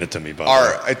explain it to me, by the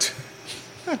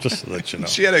way. Just to let you know.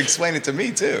 She had to explain it to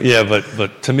me, too. Yeah,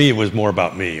 but to me, it was more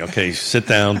about me. Okay, sit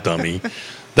down, dummy.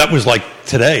 That was like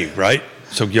today, right?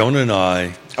 So Yonna and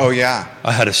I. Oh, yeah.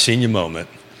 I had a senior moment.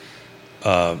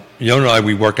 Yonna and I,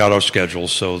 we work out our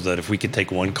schedules so that if we could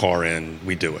take one car in,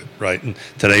 we do it, right? And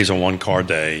today's a 1-car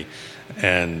day.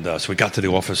 And so we got to the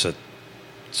office at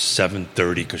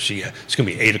 7:30 because it's going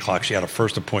to be 8 o'clock. She had her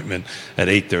first appointment at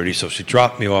 8:30, so she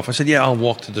dropped me off. I said, yeah, I'll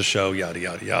walk to the show, yada,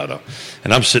 yada, yada.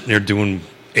 And I'm sitting there doing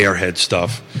airhead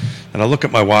stuff. And I look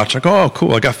at my watch. I go, oh,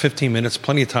 cool, I got 15 minutes,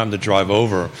 plenty of time to drive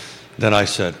over. Then I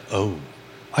said, oh,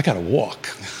 I got to walk.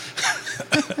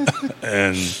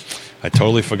 And I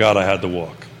totally forgot I had to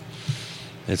walk.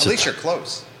 At least you're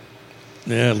close.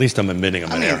 Yeah, at least I'm admitting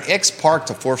I'm in there. X Park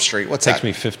to 4th Street, what's that? Takes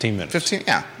me 15 minutes. 15?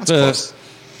 Yeah, that's close.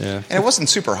 Yeah. And it wasn't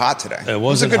super hot today. It wasn't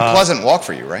was a good, hot. pleasant walk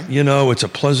for you, right? It's a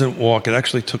pleasant walk. It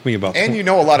actually took me about. And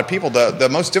a lot of people. The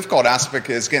most difficult aspect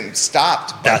is getting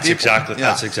stopped by That's people. exactly. Yeah.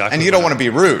 That's exactly. And you don't want to be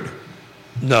rude.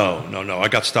 No. I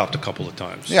got stopped a couple of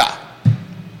times. Yeah.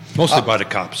 Mostly by the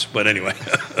cops, but anyway.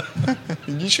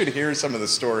 You should hear some of the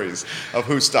stories of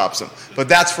who stops them. But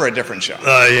that's for a different show.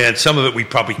 And some of it we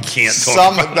probably can't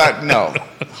talk about. That, no,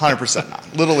 100%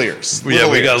 not. Little ears. We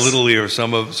got little ears.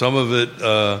 Some of it.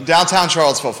 Downtown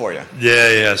Charlottesville for you.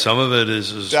 Yeah. Some of it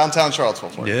is downtown Charlottesville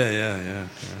for you. Yeah.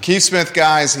 Keith Smith,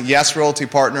 guys. Yes, Realty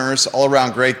Partners. All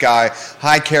around great guy.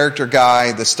 High character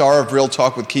guy. The star of Real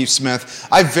Talk with Keith Smith.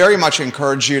 I very much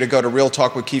encourage you to go to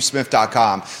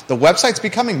realtalkwithkeithsmith.com. The website's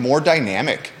becoming more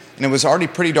dynamic, and it was already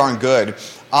pretty darn good.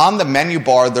 On the menu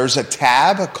bar, there's a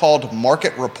tab called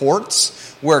Market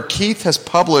Reports, where Keith has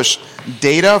published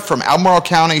data from Albemarle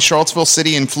County, Charlottesville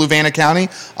City, and Fluvanna County,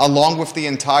 along with the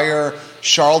entire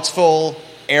Charlottesville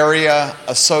Area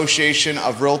Association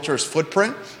of Realtors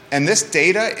footprint. And this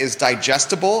data is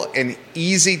digestible and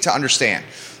easy to understand.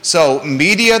 So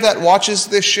media that watches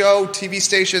this show, TV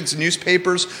stations,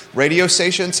 newspapers, radio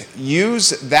stations, use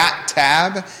that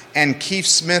tab and Keith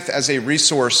Smith as a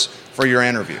resource for your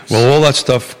interviews. Well, all that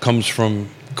stuff comes from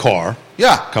CAR.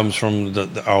 Yeah. Comes from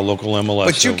our local MLS.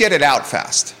 But you get it out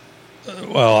fast.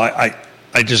 Well,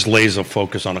 I just laser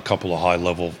focus on a couple of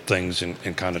high-level things and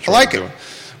kind of try I like to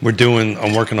do it.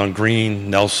 I'm working on Green,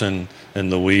 Nelson, and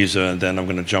Louisa, and then I'm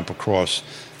going to jump across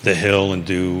the hill and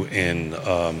do in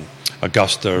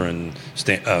Augusta and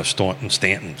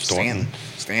Stanton to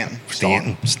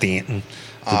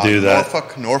do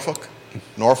that.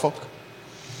 Norfolk.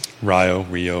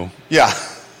 Rio. Yeah.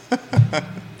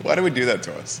 Why do we do that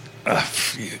to us?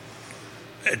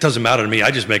 It doesn't matter to me. I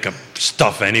just make up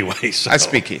stuff anyway. So. I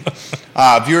speak Keith.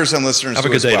 Viewers and listeners, have a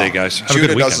good day, guys. Have Judah a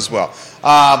good weekend. does as well.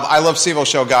 I Love CVille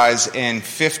show, guys, in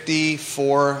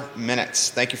 54 minutes.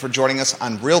 Thank you for joining us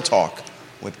on Real Talk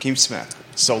with Keith Smith.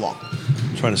 So long.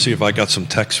 I'm trying to see if I got some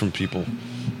texts from people.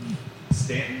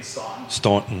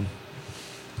 Staunton.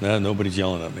 Nah, nobody's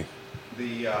yelling at me.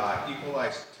 The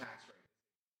equalized.